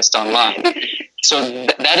extremists online. So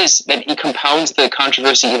that he compounds the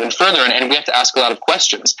controversy even further, and we have to ask a lot of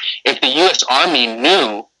questions. If the U.S. Army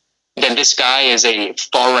knew that this guy is a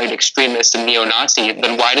far-right extremist and neo-Nazi,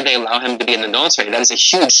 then why did they allow him to be in the military? That is a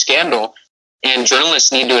huge scandal, and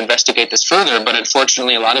journalists need to investigate this further, but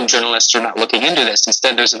unfortunately a lot of journalists are not looking into this.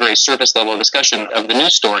 Instead, there's a very surface-level discussion of the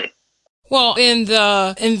news story. Well, in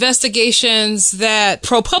the investigations that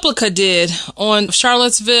ProPublica did on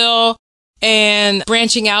Charlottesville and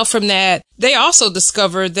branching out from that, they also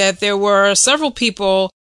discovered that there were several people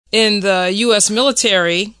in the U.S.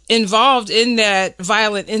 military involved in that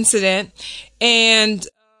violent incident, and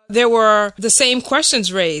there were the same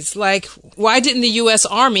questions raised, like, why didn't the U.S.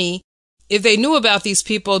 Army, if they knew about these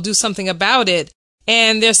people, do something about it?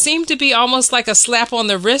 And there seemed to be almost like a slap on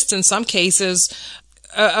the wrist in some cases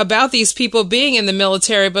about these people being in the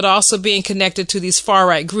military, but also being connected to these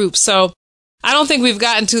far-right groups. So I don't think we've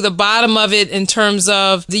gotten to the bottom of it in terms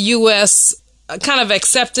of the U.S. kind of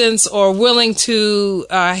acceptance or willing to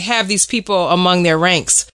have these people among their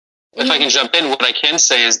ranks. If I can jump in, what I can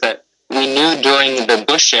say is that we knew during the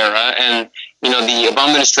Bush era, and the Obama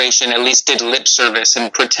administration at least did lip service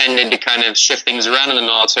and pretended to kind of shift things around in the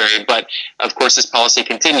military. But of course, this policy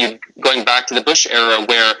continued going back to the Bush era,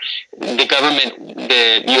 where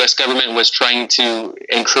the U.S. government was trying to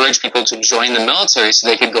encourage people to join the military so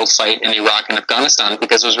they could go fight in Iraq and Afghanistan,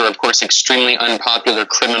 because those were, of course, extremely unpopular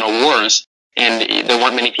criminal wars. And there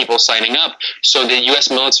weren't many people signing up. So the U.S.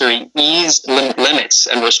 military eased limits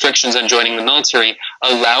and restrictions on joining the military,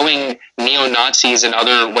 allowing neo-Nazis and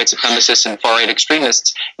other white supremacists and far-right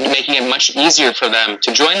extremists, making it much easier for them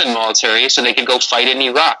to join the military so they could go fight in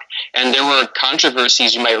Iraq. And there were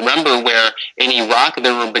controversies, you might remember, where in Iraq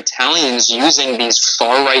there were battalions using these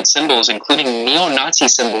far-right symbols, including neo-Nazi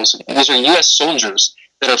symbols. These are U.S. soldiers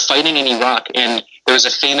that are fighting in Iraq. And there was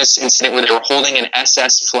a famous incident where they were holding an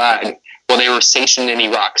SS flag while they were stationed in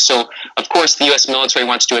Iraq. So, of course, the U.S. military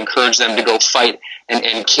wants to encourage them to go fight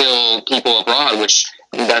and kill people abroad, which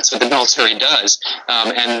that's what the military does.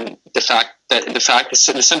 And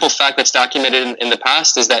the simple fact that's documented in the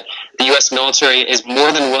past is that the U.S. military is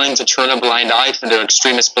more than willing to turn a blind eye to their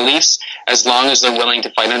extremist beliefs as long as they're willing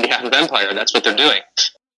to fight on behalf of empire. That's what they're doing.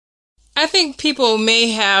 I think people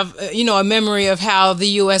may have, a memory of how the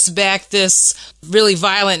U.S. backed this really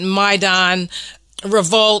violent Maidan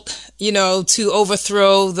revolt, to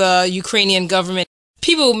overthrow the Ukrainian government.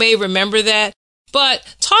 People may remember that,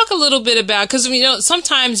 but talk a little bit about, because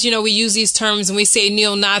sometimes, we use these terms and we say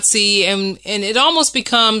neo-Nazi and it almost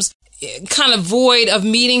becomes kind of void of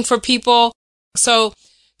meaning for people. So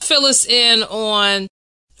fill us in on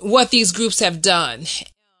what these groups have done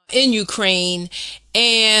in Ukraine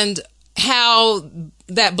and how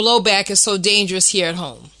that blowback is so dangerous here at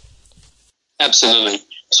home. Absolutely.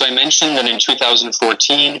 So I mentioned that in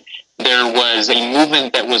 2014, there was a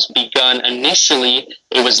movement that was begun initially.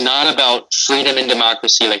 It was not about freedom and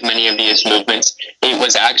democracy like many of these movements. It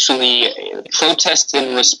was actually protests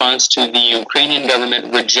in response to the Ukrainian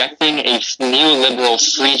government rejecting a neoliberal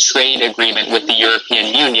free trade agreement with the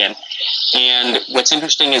European Union. And what's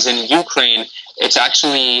interesting is in Ukraine, it's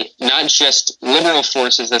actually not just liberal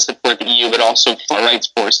forces that support the EU, but also far-right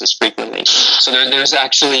forces frequently. So there's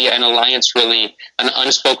actually an alliance, really, an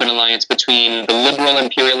unspoken alliance between the liberal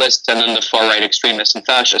imperialists and then the far-right extremists and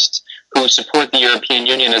fascists who support the European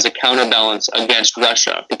Union as a counterbalance against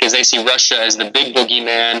Russia, because they see Russia as the big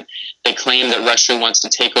boogeyman. They claim that Russia wants to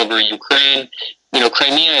take over Ukraine.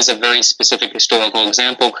 Crimea is a very specific historical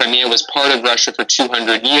example. Crimea was part of Russia for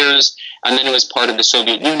 200 years, and then it was part of the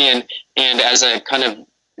Soviet Union. And as a kind of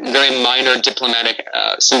very minor diplomatic,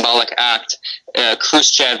 symbolic act,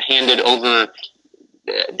 Khrushchev handed over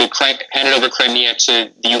Crimea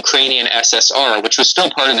to the Ukrainian SSR, which was still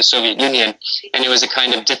part of the Soviet Union, and it was a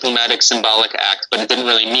kind of diplomatic, symbolic act, but it didn't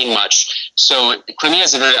really mean much. So Crimea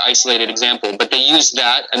is a very isolated example, but they use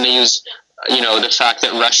that, and they use the fact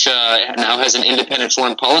that Russia now has an independent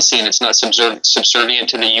foreign policy and it's not subservient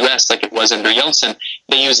to the U.S. like it was under Yeltsin.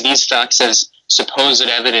 They use these facts as supposed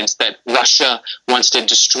evidence that Russia wants to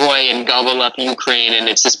destroy and gobble up Ukraine, and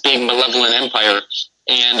it's this big malevolent empire.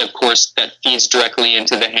 And, of course, that feeds directly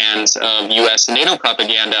into the hands of U.S. and NATO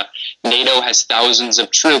propaganda. NATO has thousands of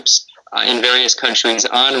troops in various countries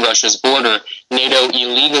on Russia's border. NATO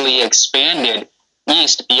illegally expanded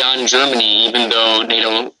east beyond Germany, even though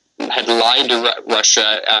NATO had lied to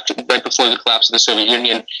Russia right before the collapse of the Soviet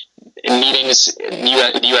Union. In meetings,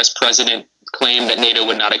 the U.S. president claimed that NATO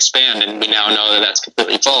would not expand, and we now know that that's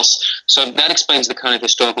completely false. So that explains the kind of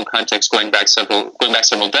historical context going back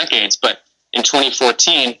several decades. But in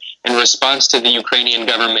 2014, in response to the Ukrainian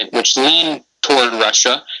government, which leaned toward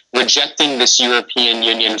Russia, rejecting this European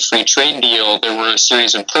Union free trade deal, there were a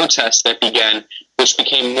series of protests that began, which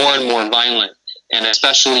became more and more violent. And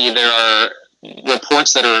especially there are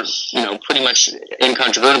reports that are, pretty much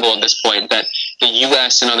incontrovertible at this point, that the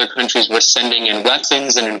U.S. and other countries were sending in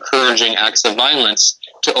weapons and encouraging acts of violence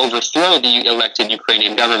to overthrow the elected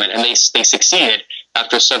Ukrainian government. And they succeeded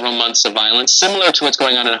after several months of violence, similar to what's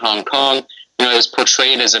going on in Hong Kong. It was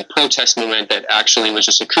portrayed as a protest movement that actually was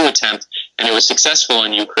just a coup attempt, and it was successful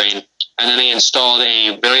in Ukraine. And then they installed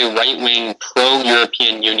a very right-wing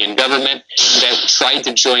pro-European Union government that tried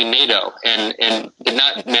to join NATO and did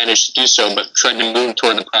not manage to do so, but tried to move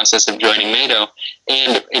toward the process of joining NATO.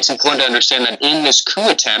 And it's important to understand that in this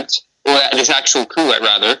coup attempt, or this actual coup,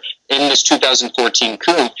 rather, in this 2014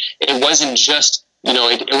 coup, it wasn't just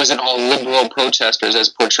it wasn't all liberal protesters as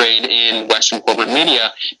portrayed in Western corporate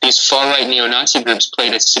media. These far-right neo-Nazi groups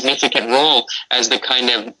played a significant role as the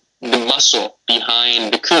kind of the muscle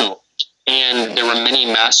behind the coup. And there were many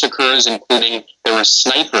massacres, including there were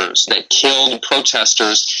snipers that killed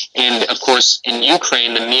protesters. And, of course, in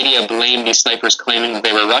Ukraine, the media blamed these snipers, claiming that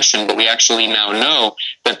they were Russian, but we actually now know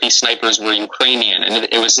that these snipers were Ukrainian. And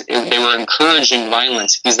they were encouraging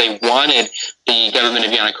violence because they wanted the government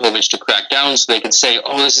of Yanukovych to crack down so they could say,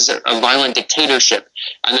 this is a violent dictatorship.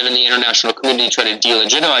 And then in the international community try to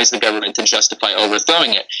delegitimize the government to justify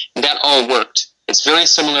overthrowing it. That all worked. It's very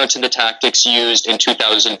similar to the tactics used in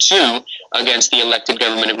 2002 against the elected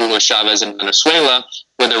government of Hugo Chavez in Venezuela,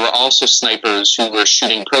 where there were also snipers who were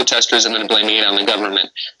shooting protesters and then blaming it on the government.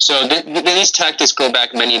 So these tactics go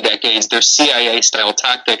back many decades. They're CIA-style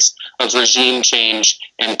tactics of regime change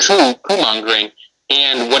and coup-mongering.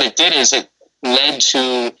 And what it did is it led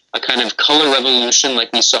to a kind of color revolution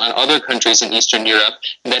like we saw in other countries in Eastern Europe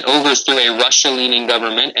that overthrew a Russia-leaning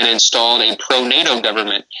government and installed a pro-NATO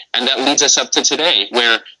government. And that leads us up to today,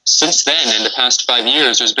 where since then, in the past 5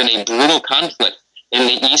 years, there's been a brutal conflict in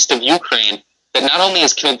the east of Ukraine that not only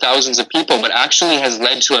has killed thousands of people, but actually has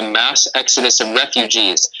led to a mass exodus of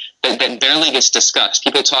refugees that barely gets discussed.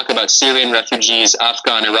 People talk about Syrian refugees,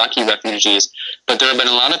 Afghan, Iraqi refugees, but there have been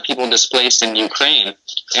a lot of people displaced in Ukraine.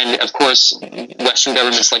 And, of course, Western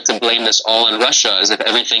governments like to blame this all on Russia as if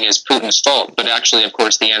everything is Putin's fault. But actually, of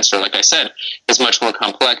course, the answer, like I said, is much more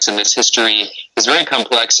complex, and this history is very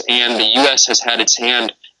complex, and the U.S. has had its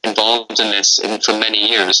hand involved in this for many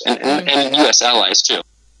years, and U.S. allies, too.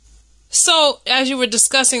 So, as you were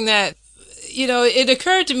discussing that, it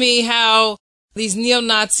occurred to me how these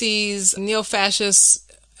neo-Nazis, neo-fascist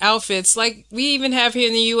outfits, like we even have here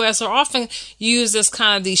in the U.S., are often used as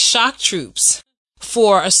kind of these shock troops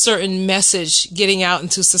for a certain message getting out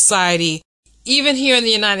into society. Even here in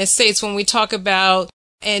the United States, when we talk about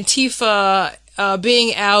Antifa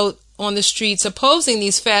being out on the streets opposing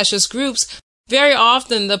these fascist groups, very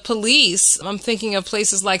often the police, I'm thinking of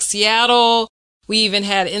places like Seattle, we even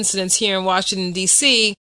had incidents here in Washington,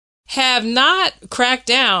 D.C., have not cracked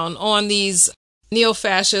down on these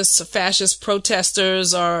neo-fascist, fascist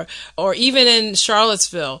protesters, or even in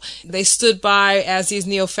Charlottesville. They stood by as these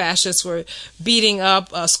neo-fascists were beating up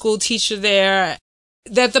a school teacher there.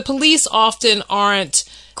 that the police often aren't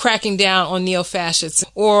cracking down on neo-fascists,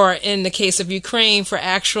 or in the case of Ukraine, for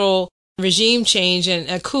actual regime change and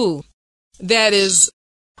a coup. That is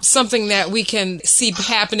something that we can see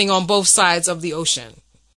happening on both sides of the ocean.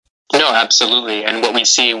 No, absolutely. And what we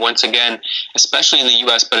see, once again, especially in the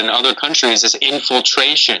U.S., but in other countries, is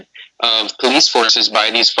infiltration of police forces by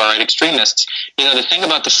these far-right extremists. You know, the thing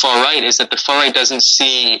about the far-right is that the far-right doesn't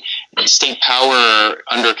see state power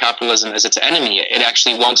under capitalism as its enemy. It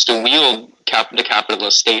actually wants to wield the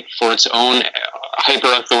capitalist state for its own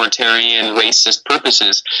hyper-authoritarian, racist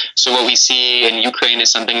purposes. So what we see in Ukraine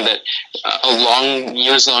is something that a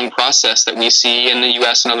years-long process that we see in the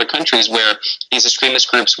U.S. and other countries, where these extremist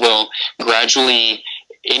groups will gradually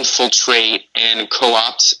infiltrate and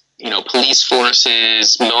co-opt police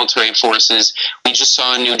forces, military forces. We just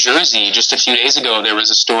saw in New Jersey, just a few days ago, there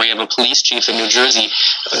was a story of a police chief in New Jersey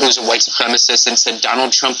who's a white supremacist and said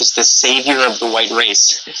Donald Trump is the savior of the white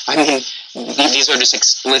race. I mean, these are just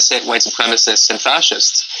explicit white supremacists and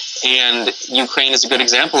fascists. And Ukraine is a good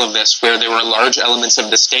example of this, where there were large elements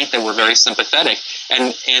of the state that were very sympathetic.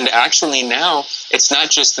 And actually now, it's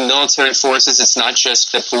not just the military forces, it's not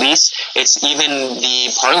just the police, it's even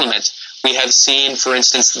the parliament. We have seen, for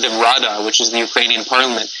instance, the Rada, which is the Ukrainian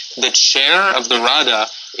parliament. The chair of the Rada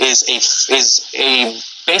is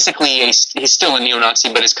basically he's still a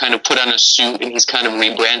neo-Nazi, but he's kind of put on a suit and he's kind of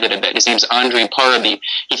rebranded a bit. His name's Andrei Parabi.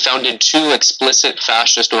 He founded 2 explicit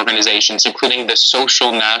fascist organizations, including the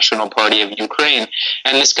Social National Party of Ukraine.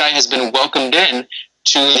 And this guy has been welcomed in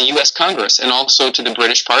to the U.S. Congress and also to the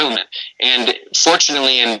British Parliament. And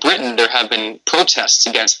fortunately in Britain, there have been protests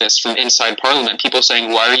against this from inside Parliament, people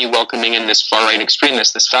saying, why are you welcoming in this far-right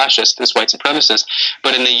extremist, this fascist, this white supremacist?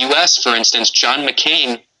 But in the U.S., for instance, John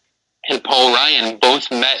McCain and Paul Ryan both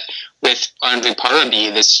met with Andrei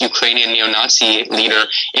Parabi, this Ukrainian neo-Nazi leader,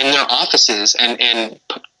 in their offices and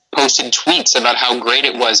posted tweets about how great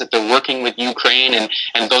it was that they're working with Ukraine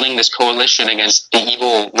and building this coalition against the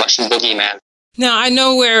evil Russian boogeyman. Now, I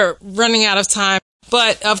know we're running out of time,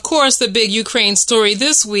 but of course the big Ukraine story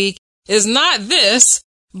this week is not this,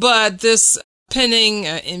 but this pending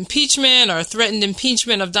impeachment or threatened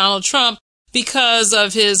impeachment of Donald Trump because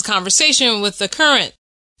of his conversation with the current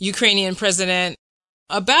Ukrainian president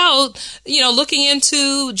about, looking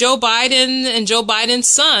into Joe Biden and Joe Biden's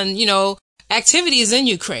son, activities in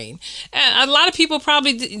Ukraine. And a lot of people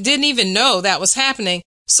probably didn't even know that was happening.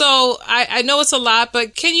 So I know it's a lot,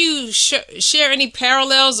 but can you share any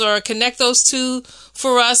parallels or connect those two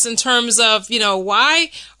for us in terms of,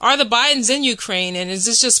 why are the Bidens in Ukraine? And is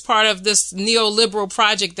this just part of this neoliberal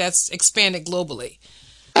project that's expanded globally?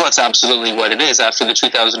 Well, that's absolutely what it is. After the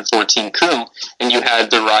 2014 coup, and you had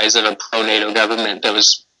the rise of a pro-NATO government that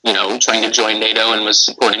was, trying to join NATO and was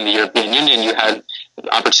supporting the European Union, you had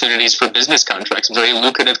opportunities for business contracts, very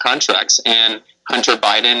lucrative contracts. And Hunter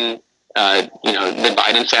Biden, the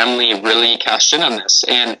Biden family really cashed in on this.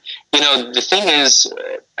 And, the thing is,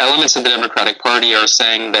 elements of the Democratic Party are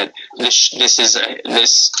saying that this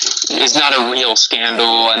is not a real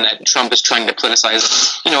scandal and that Trump is trying to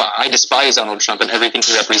politicize. I despise Donald Trump and everything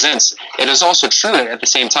he represents. It is also true that at the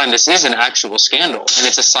same time, this is an actual scandal, and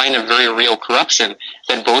it's a sign of very real corruption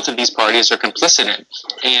that both of these parties are complicit in.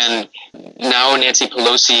 And now Nancy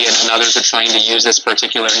Pelosi and others are trying to use this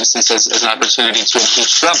particular instance as an opportunity to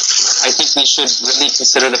impeach Trump. I think we should really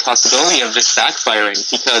consider the possibility of this backfiring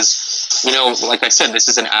because, like I said, this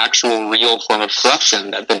is an actual real form of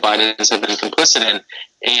corruption that the Bidens have been complicit in.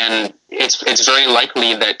 And it's very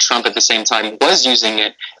likely that Trump at the same time was using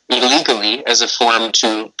it illegally as a form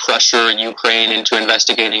to pressure Ukraine into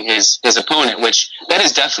investigating his opponent, which that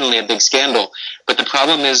is definitely a big scandal. But the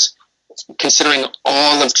problem is, considering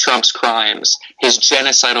all of Trump's crimes, his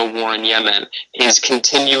genocidal war in Yemen, his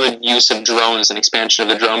continued use of drones and expansion of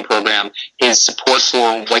the drone program, his support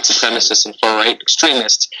for white supremacists and far-right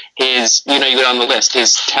extremists, his, you go down the list,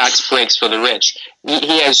 his tax breaks for the rich.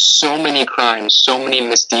 He has so many crimes, so many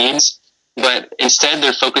misdeeds, but instead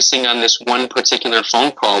they're focusing on this one particular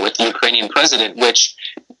phone call with the Ukrainian president, which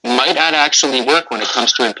might not actually work when it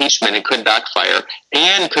comes to impeachment. It could backfire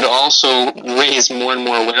and could also raise more and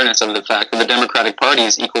more awareness of the fact that the Democratic Party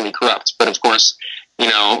is equally corrupt. But of course,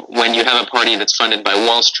 when you have a party that's funded by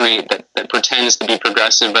Wall Street that pretends to be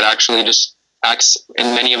progressive but actually just acts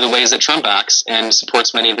in many of the ways that Trump acts and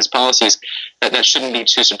supports many of his policies, that shouldn't be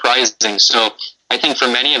too surprising. So I think for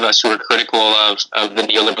many of us who are critical of the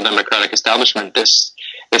neoliberal democratic establishment, this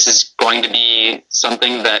is going to be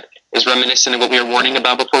something that is reminiscent of what we were warning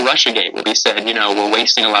about before Russiagate, where we said, we're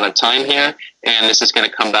wasting a lot of time here, and this is going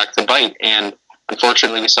to come back to bite. And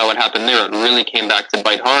unfortunately, we saw what happened there. It really came back to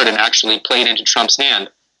bite hard and actually played into Trump's hand.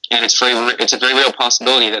 And it's a very real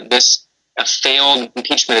possibility that a failed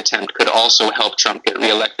impeachment attempt could also help Trump get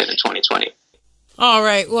reelected in 2020. All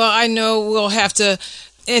right. Well, I know we'll have to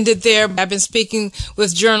end it there. I've been speaking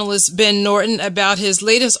with journalist Ben Norton about his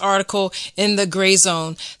latest article in The Gray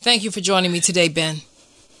Zone. Thank you for joining me today, Ben.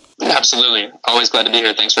 Absolutely. Always glad to be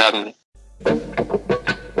here. Thanks for having me.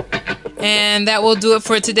 And that will do it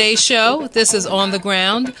for today's show. This is On the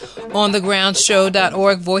Ground,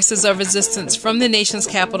 onthegroundshow.org, Voices of Resistance from the nation's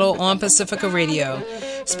capital on Pacifica Radio.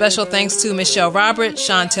 Special thanks to Michelle Roberts,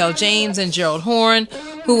 Chantel James, and Gerald Horn,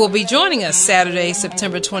 who will be joining us Saturday,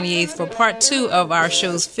 September 28th for part 2 of our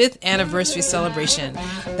show's 5th anniversary celebration.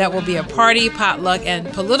 That will be a party, potluck,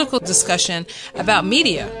 and political discussion about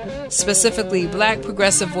media, specifically Black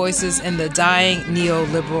progressive voices in the dying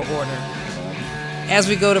neoliberal order. As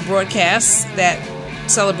we go to broadcast, that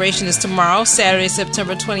celebration is tomorrow, Saturday,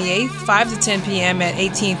 September 28th, 5 to 10 p.m. at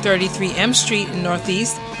 1833 M Street in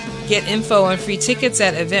Northeast. Get info and free tickets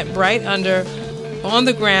at Eventbrite under On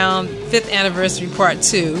the Ground 5th Anniversary Part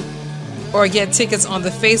 2, or get tickets on the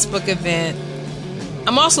Facebook event.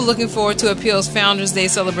 I'm also looking forward to Appeal's Founders Day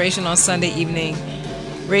celebration on Sunday evening,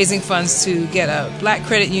 raising funds to get a Black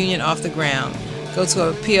credit union off the ground. Go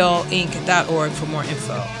to appealinc.org for more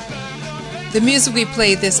info. The music we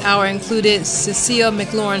played this hour included Cecile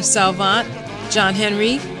McLaurin Salvant, John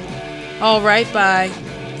Henry, All Right by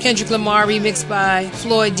Kendrick Lamar, remixed by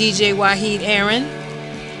Floyd DJ Wahid Aaron.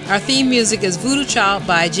 Our theme music is Voodoo Child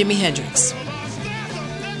by Jimi Hendrix.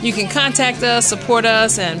 You can contact us, support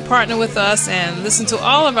us, and partner with us, and listen to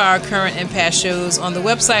all of our current and past shows on the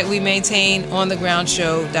website we maintain,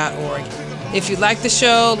 onthegroundshow.org. If you like the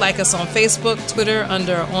show, like us on Facebook, Twitter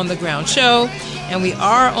under On the Ground Show, and we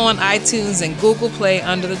are on iTunes and Google Play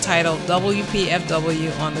under the title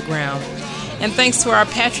WPFW On the Ground. And thanks to our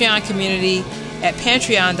Patreon community at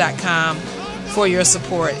patreon.com for your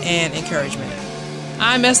support and encouragement.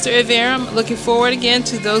 I'm Esther Iverum, looking forward again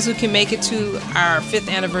to those who can make it to our 5th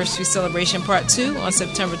anniversary celebration part 2 on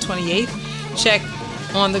September 28th. Check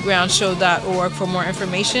onthegroundshow.org for more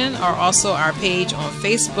information, or also our page on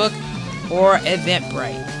Facebook or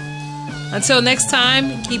Eventbrite. Until next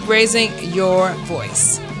time, keep raising your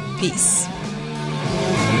voice. Peace.